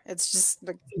don't care. It's just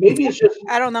like, maybe it's just,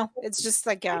 I don't know. It's just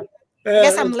like I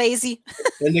guess I'm lazy.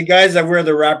 And the guys that wear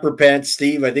the wrapper pants,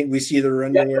 Steve, I think we see their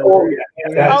underwear. Oh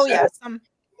yeah.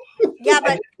 Yeah,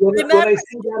 but when I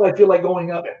see that, I feel like going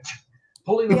up and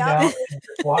pulling them down and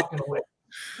walking away.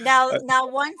 Now,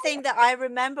 one thing that I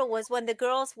remember was when the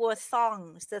girls wore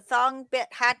thongs. The thong bit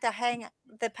had to hang.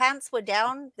 The pants were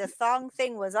down. The thong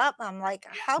thing was up. I'm like,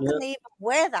 how can they even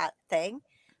wear that thing?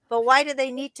 But why do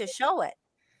they need to show it?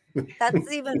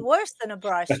 That's even worse than a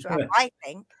bra strap, I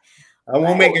think. I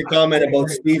won't make a comment about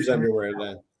Steve's underwear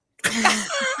then.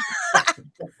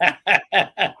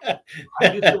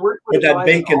 With that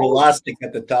bacon elastic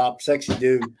at the top, sexy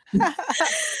dude. I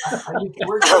used to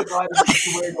work with a guy that used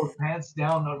to wear those pants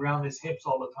down around his hips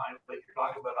all the time, like you're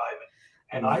talking about, Ivan.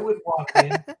 And I would walk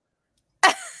in,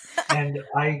 and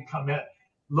I come in,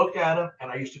 look at him,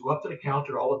 and I used to go up to the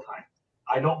counter all the time.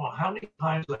 I don't know how many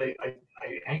times I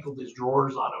ankled his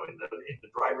drawers on him in the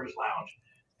driver's lounge.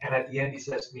 And at the end, he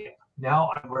says to me,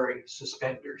 "Now I'm wearing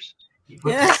suspenders."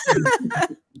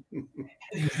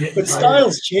 But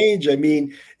styles change. I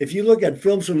mean, if you look at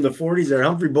films from the 40s, there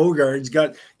Humphrey Bogart's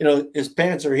got, you know, his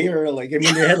pants are here. Like, I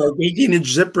mean, they had like 18-inch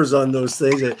zippers on those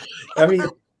things. I mean,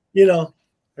 you know,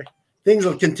 things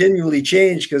will continually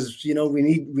change because, you know, we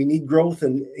need growth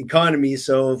and economy.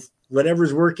 So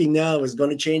whatever's working now is going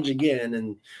to change again.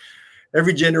 And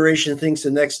every generation thinks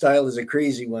the next style is a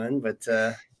crazy one. But,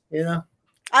 you know.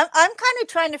 I'm kind of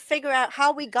trying to figure out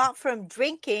how we got from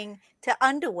drinking to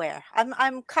underwear.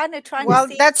 I'm kind of trying to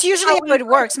see. That's usually how it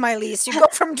works, Mylise. You go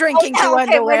from drinking to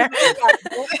underwear.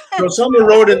 So someone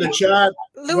wrote in the chat,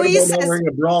 Louise not wearing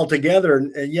a bra together.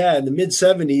 And yeah, in the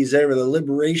mid-70s, there was the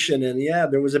liberation. And yeah,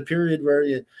 there was a period where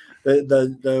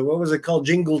the what was it called?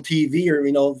 Jingle TV, or,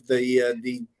 you know,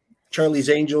 the Charlie's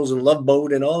Angels and Love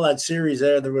Boat and all that series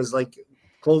there was like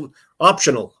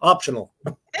optional.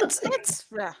 It's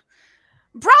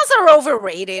bras are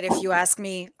overrated, if you ask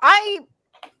me.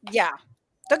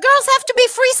 The girls have to be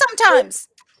free sometimes.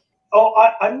 Oh,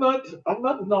 I'm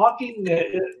not knocking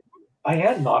it. I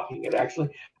am knocking it, actually.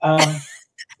 No,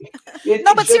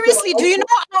 but seriously, do you know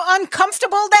how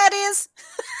uncomfortable that is?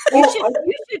 You should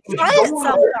try it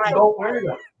sometime. Don't wear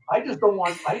them. I just don't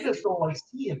like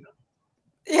seeing them.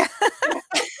 Yeah.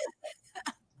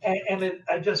 and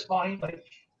I just find like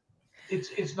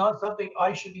it's not something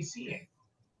I should be seeing.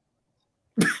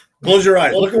 Close your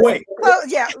eyes. Look away. Well,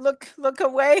 yeah, look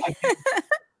away.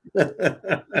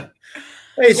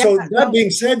 Hey, so that being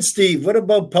said, Steve, what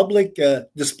about public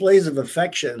displays of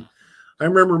affection? I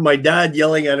remember my dad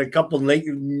yelling at a couple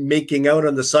making out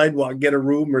on the sidewalk, get a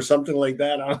room or something like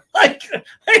that. I'm like,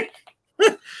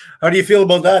 how do you feel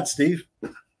about that, Steve?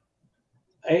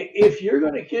 If you're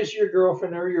going to kiss your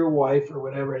girlfriend or your wife or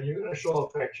whatever, and you're going to show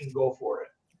affection, go for it.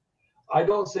 I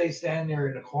don't say stand there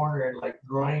in the corner and like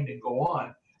grind and go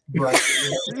on, but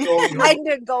Kind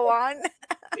of go on.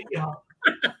 you know,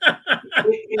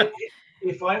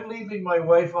 if I'm leaving my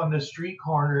wife on the street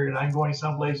corner and I'm going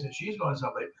someplace and she's going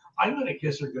someplace, I'm going to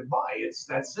kiss her goodbye. It's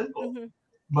that simple. Mm-hmm.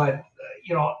 But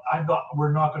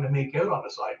we're not going to make out on the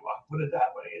sidewalk. Put it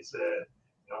that way. It's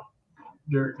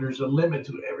there's a limit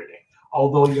to everything.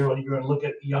 Although you're going to look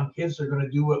at young kids, they're going to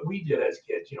do what we did as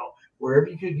kids. Wherever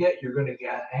you could get, you're going to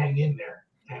hang in there,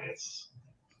 and it's.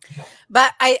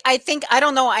 But I think, I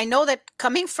don't know. I know that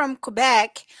coming from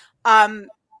Quebec, and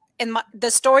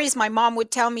the stories my mom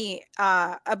would tell me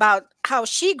about how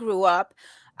she grew up,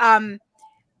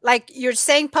 like you're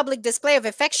saying, public display of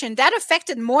affection, that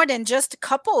affected more than just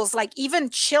couples. Like even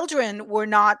children were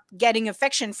not getting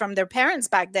affection from their parents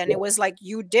back then. It was like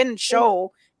you didn't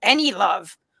show any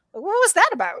love. What was that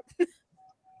about?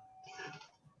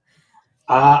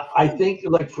 I think,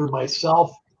 like for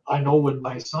myself, I know when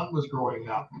my son was growing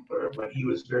up, or when he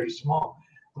was very small,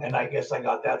 and I guess I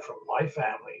got that from my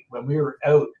family. When we were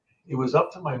out, it was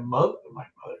up to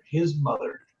his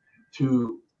mother,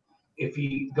 to, if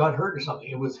he got hurt or something,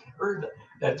 it was her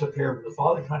that took care of him. The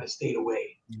father kind of stayed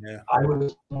away. Yeah. I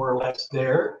was more or less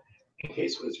there in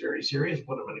case it was very serious,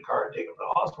 put him in a car and take him to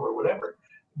the hospital or whatever.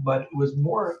 But it was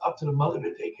more up to the mother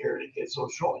to take care of the kid. So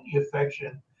showing the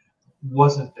affection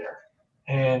wasn't there.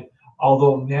 And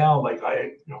although now, like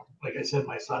I said,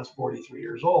 my son's 43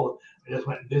 years old. I just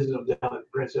went and visited him down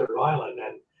at Prince Edward Island,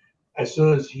 and as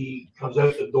soon as he comes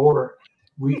out the door,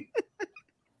 we.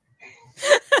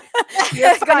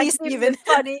 You're funny, Stephen.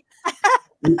 Funny.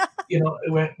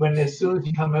 When as soon as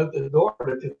he come out the door,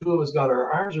 the two of us got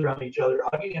our arms around each other,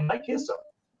 hugging, and I kiss him.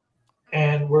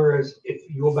 And whereas if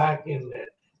you go back in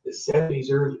the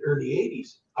 70s, early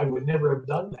 80s, I would never have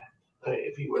done that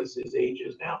if he was his age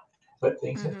is now. But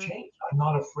things have changed. I'm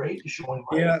not afraid to show him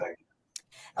my affection.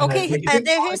 Okay,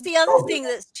 here's the other thing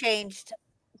that's changed: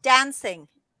 dancing.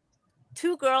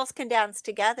 Two girls can dance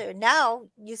together. Now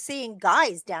you're seeing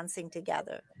guys dancing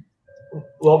together.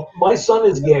 Well, my son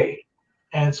is gay,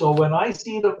 and so when I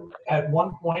see them at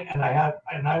one point, and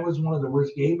I was one of the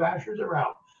worst gay bashers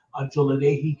around until the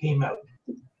day he came out,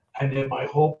 and then my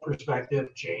whole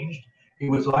perspective changed. It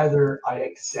was either I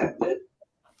accept it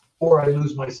or I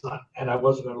lose my son, and I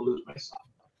wasn't going to lose my son.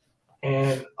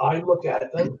 And I look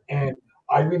at them, and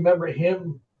I remember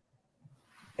him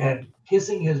and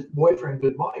kissing his boyfriend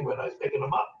goodbye when I was picking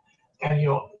him up. And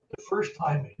the first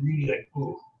time, it really like,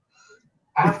 ooh.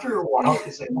 After a while,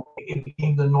 it's like it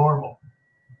became the normal,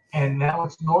 and now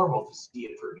it's normal to see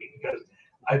it for me because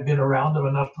I've been around them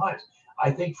enough times. I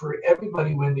think for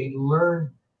everybody, when they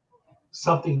learn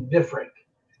something different,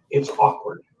 it's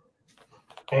awkward.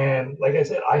 And like I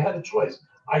said, I had a choice.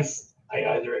 I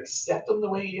either accept him the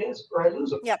way he is or I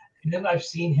lose him. Yep. And then I've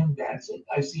seen him dancing.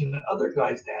 I've seen other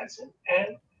guys dancing,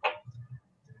 and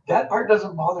that part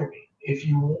doesn't bother me. If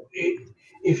you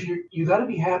got to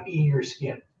be happy in your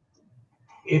skin.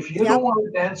 If you don't want to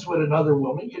dance with another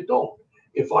woman, you don't.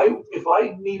 If I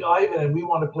meet Ivan and we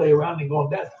want to play around and go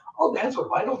and dance, I'll dance with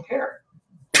him. I don't care.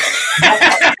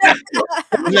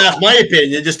 That's my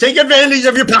opinion. Just take advantage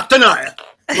of your partner.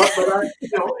 But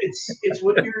it's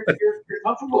what you're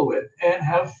comfortable with and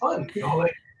have fun.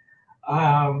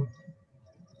 I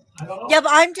don't know. Yeah,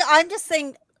 but I'm just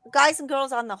saying, guys and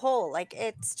girls on the whole, like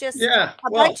it's just a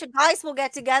bunch of guys will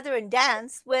get together and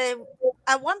dance. Where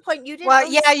at one point you didn't. Well,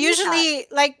 really yeah, see usually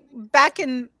that. like back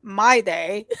in my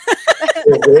day,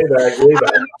 Way back.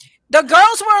 the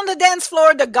girls were on the dance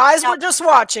floor, the guys were just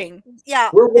watching. Yeah,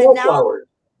 We're and now, wallflowers.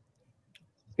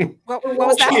 What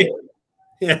was that?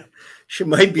 Yeah, she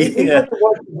might be. We want to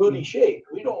watch the booty shake.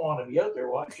 We don't want to be out there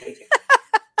watching shaking.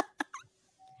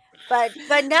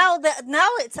 but now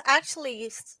it's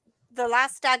actually the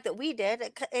last stag that we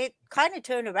did. It kind of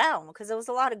turned around because there was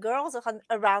a lot of girls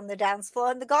around the dance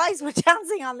floor and the guys were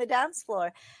dancing on the dance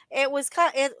floor. It was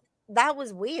that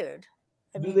was weird.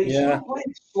 Do they still play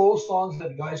slow songs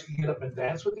that guys can get up and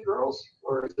dance with the girls,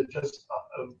 or is it just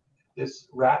this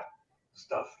rap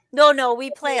stuff? No,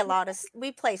 we play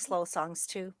slow songs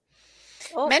too.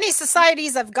 Oh. Many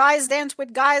societies of guys dance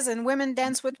with guys and women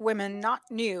dance with women. Not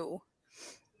new.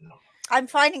 I'm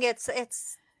finding it's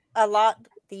a lot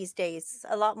these days,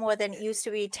 a lot more than it used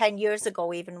to be 10 years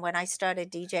ago, even when I started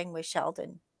DJing with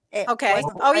Sheldon. Okay.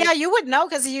 Oh yeah, you would know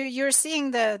because you're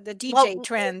seeing the DJ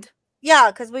trend.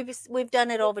 Yeah, because we've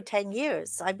done it over 10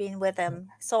 years. I've been with him,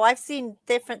 so I've seen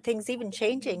different things even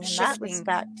changing in that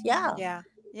respect. Yeah.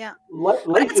 Life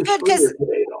it's is good freer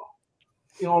today,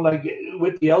 though. Like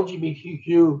with the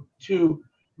LGBTQ2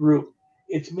 group,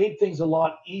 it's made things a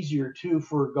lot easier too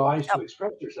for guys to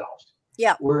express themselves.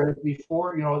 Yeah. Whereas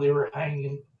before, they were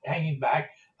hanging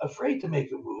back, afraid to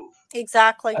make a move,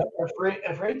 Exactly.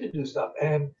 afraid to do stuff.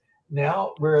 And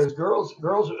now, whereas girls,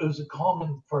 it was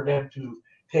common for them to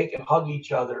take and hug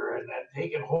each other and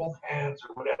take and hold hands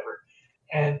or whatever.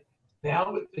 And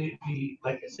now with the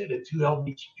like I said, the 2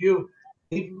 LGBTQ,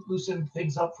 they've loosened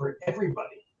things up for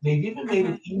everybody. They've even made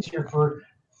it easier for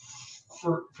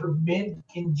men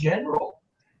in general.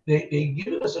 They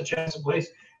give us a chance to place,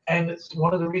 and it's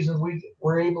one of the reasons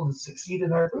we're able to succeed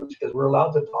in our groups because we're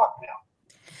allowed to talk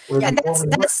now. Yeah,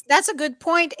 that's a good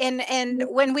point. And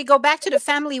when we go back to the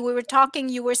family, we were talking.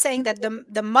 You were saying that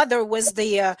the mother was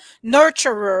the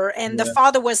nurturer, and the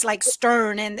father was like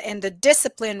stern and the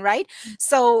discipline, right?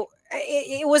 So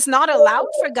it was not allowed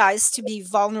for guys to be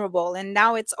vulnerable, and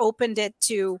now it's opened it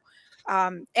to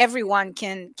everyone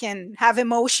can have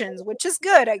emotions, which is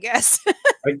good, I guess.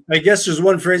 I guess there's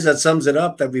one phrase that sums it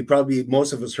up that we probably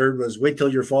most of us heard was "wait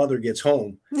till your father gets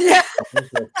home." Yeah.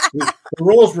 The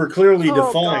roles were clearly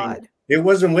defined. God. It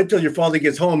wasn't wait till your father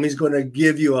gets home, he's going to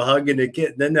give you a hug and a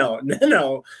kiss.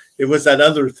 No, it was that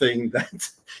other thing that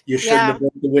you shouldn't have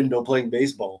broke the window playing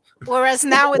baseball. Whereas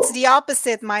now it's the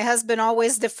opposite. My husband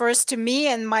always defers to me,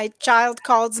 and my child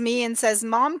calls me and says,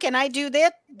 "Mom, can I do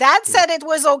that? Dad said it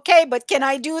was okay, but can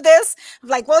I do this?" I'm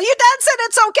like, "Well, your dad said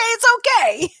it's okay. It's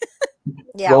okay."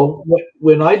 Yeah. Well,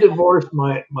 when I divorced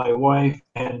my wife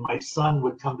and my son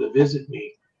would come to visit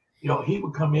me, he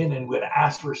would come in and would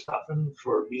ask for stuff, and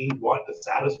for me wanting to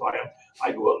satisfy him,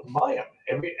 I go out and buy him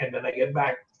and then I get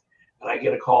back and I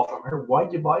get a call from her.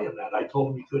 "Why'd you buy him that?" I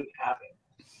told him he couldn't have it.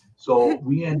 So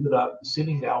we ended up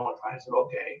sitting down one time and said,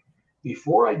 "Okay,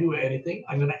 before I do anything,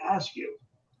 I'm going to ask you."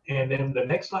 And then the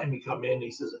next time he come in,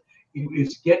 he says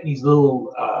he's getting these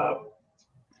little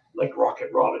like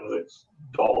Rocket Robin Hood's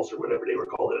dolls or whatever they were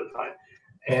called at the time,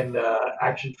 and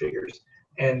action figures.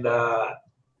 And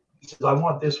he says, "I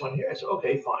want this one here." I said,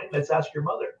 "Okay, fine. Let's ask your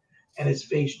mother." And his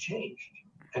face changed.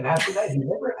 And after that, he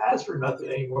never asked for nothing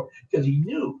anymore because he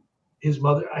knew his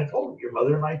mother. I told him, "Your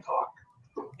mother and I talk."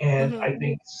 And I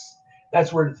think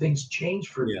that's where things change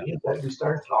for me, is that we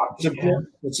start talking.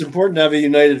 It's important to have a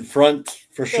united front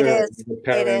for sure. It is. The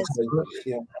parents,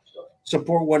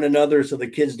 support one another so the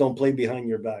kids don't play behind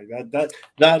your back.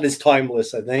 That is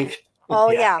timeless, I think.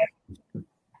 Oh yeah.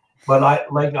 But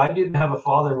I didn't have a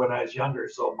father when I was younger,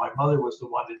 so my mother was the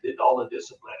one that did all the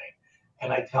disciplining.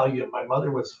 And I tell you, my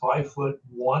mother was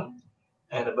 5'1"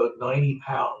 and about 90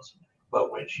 pounds.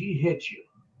 But when she hit you,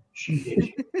 she hit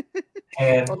you.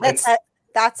 And well, that's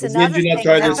another thing.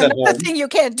 That's another thing you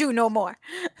can't do no more.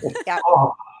 Yeah.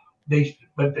 Oh, they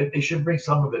should bring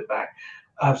some of it back.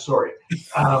 I'm sorry.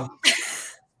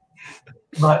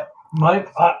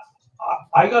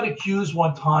 I got accused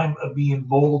one time of being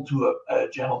bold to a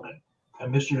gentleman, a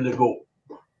Mr. Legault,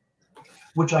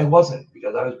 which I wasn't,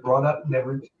 because I was brought up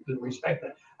never to respect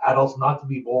adults, not to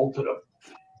be bold to them.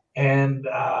 And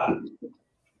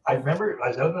I remember I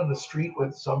was out on the street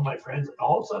with some of my friends, and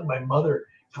all of a sudden my mother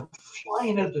comes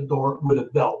flying out the door with a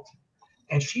belt,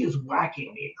 and she is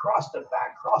whacking me across the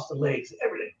back, across the legs,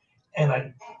 everything. And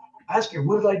I ask her,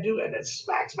 "What did I do?" And then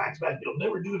smack, smack, smack. "You'll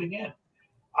never do it again."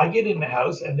 I get in the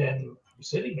house, and then I'm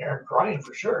sitting there crying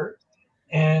for sure.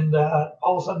 And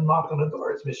all of a sudden, knock on the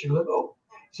door. It's Mr. Legault.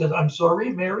 He says, "I'm sorry,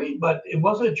 Mary, but it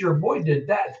wasn't your boy did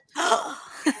that." Oh.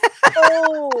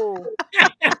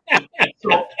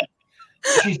 So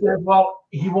she said, "Well,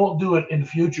 he won't do it in the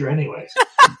future anyways."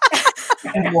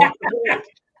 And walked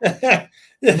away.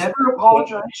 Never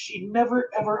apologized. She never,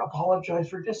 ever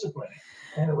apologized for disciplining.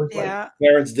 And it was like,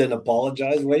 parents didn't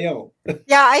apologize. Way out.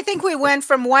 Yeah, I think we went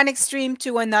from one extreme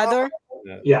to another.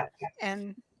 Yeah.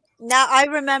 And now I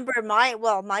remember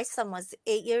my son was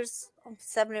 8 years,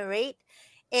 7 or 8.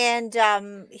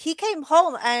 And he came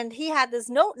home and he had this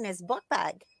note in his book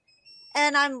bag.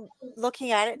 And I'm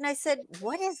looking at it and I said,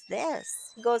 "What is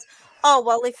this?" He goes, "Oh,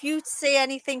 well, if you say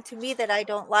anything to me that I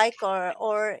don't like,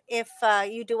 or if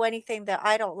you do anything that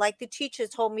I don't like, the teacher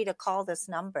told me to call this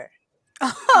number."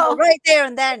 Oh, right there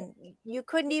and then, you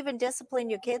couldn't even discipline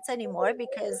your kids anymore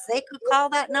because they could call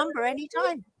that number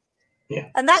anytime. Yeah.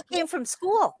 And that came from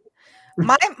school.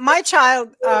 My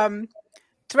child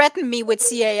threatened me with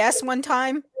CAS one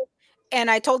time, and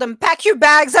I told him, "Pack your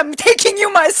bags, I'm taking you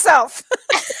myself."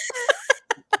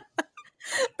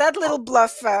 That little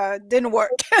bluff didn't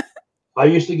work. I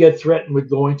used to get threatened with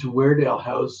going to Weardale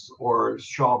House or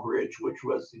Shawbridge, which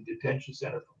was the detention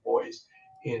center for boys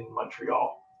in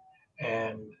Montreal.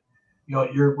 And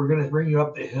we're going to bring you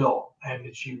up the hill. And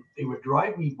they would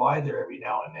drive me by there every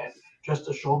now and then just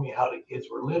to show me how the kids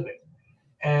were living.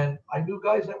 And I knew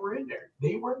guys that were in there.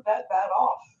 They weren't that bad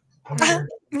off compared.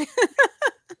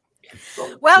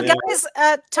 So, Well, Yeah.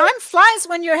 guys, time flies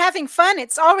when you're having fun.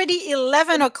 It's already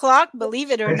 11 o'clock,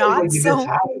 believe it or especially not. when you So, miss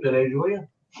half of it, Julia.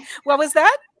 what was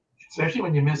that? Especially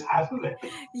when you miss half of it.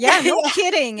 Yeah, no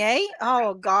kidding, eh?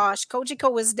 Oh gosh,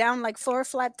 Kojiko was down like 4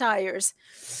 flat tires.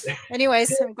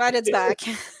 Anyways, I'm glad it's back.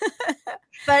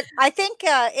 But I think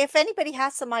if anybody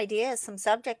has some ideas, some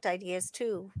subject ideas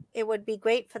too, it would be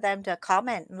great for them to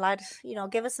comment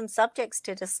and give us some subjects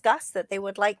to discuss that they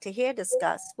would like to hear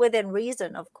discussed within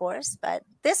reason, of course. But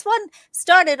this one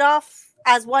started off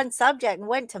as one subject and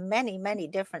went to many, many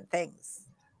different things.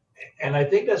 And I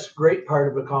think that's a great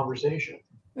part of a conversation.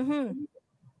 Hmm.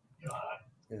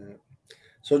 Yeah.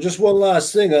 So just one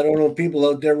last thing. I don't know if people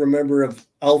out there remember of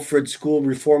Alfred School,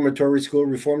 Reformatory School,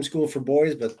 Reform School for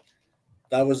Boys, but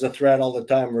that was a threat all the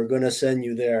time. We're going to send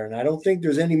you there. And I don't think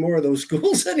there's any more of those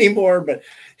schools anymore, but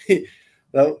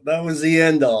that was the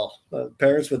end all.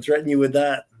 Parents would threaten you with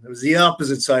that. It was the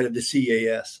opposite side of the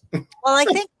CAS. Well, I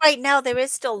think right now there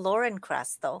is still Lauren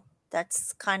Crest, though.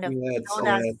 That's kind of known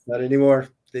as. Not anymore.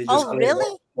 They just Oh,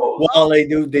 really? Well, they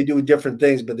do different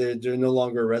things, but they're no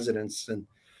longer residents, and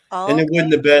it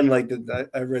wouldn't have been like that.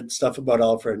 I read stuff about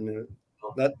Alfred, and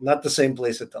not the same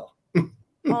place at all.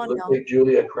 Oh, Looks no. like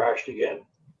Julia crashed again.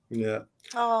 Yeah.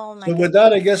 Oh, my So God. with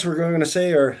that, I guess we're going to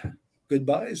say our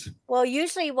goodbyes. Well,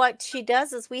 usually what she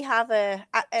does is we have an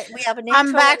intro.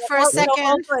 I'm back for a Oh, no,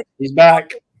 second. good. He's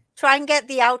back. Try and get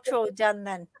the outro done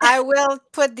then. I will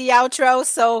put the outro.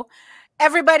 So,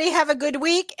 everybody have a good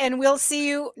week, and we'll see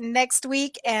you next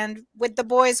week. And with the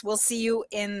boys, we'll see you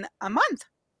in a month.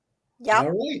 Yeah.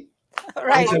 All right. All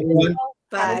right. Thanks, everyone.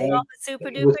 Bye. Super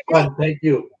It was duper day. fun. Thank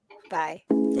you. Bye.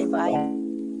 Okay, bye.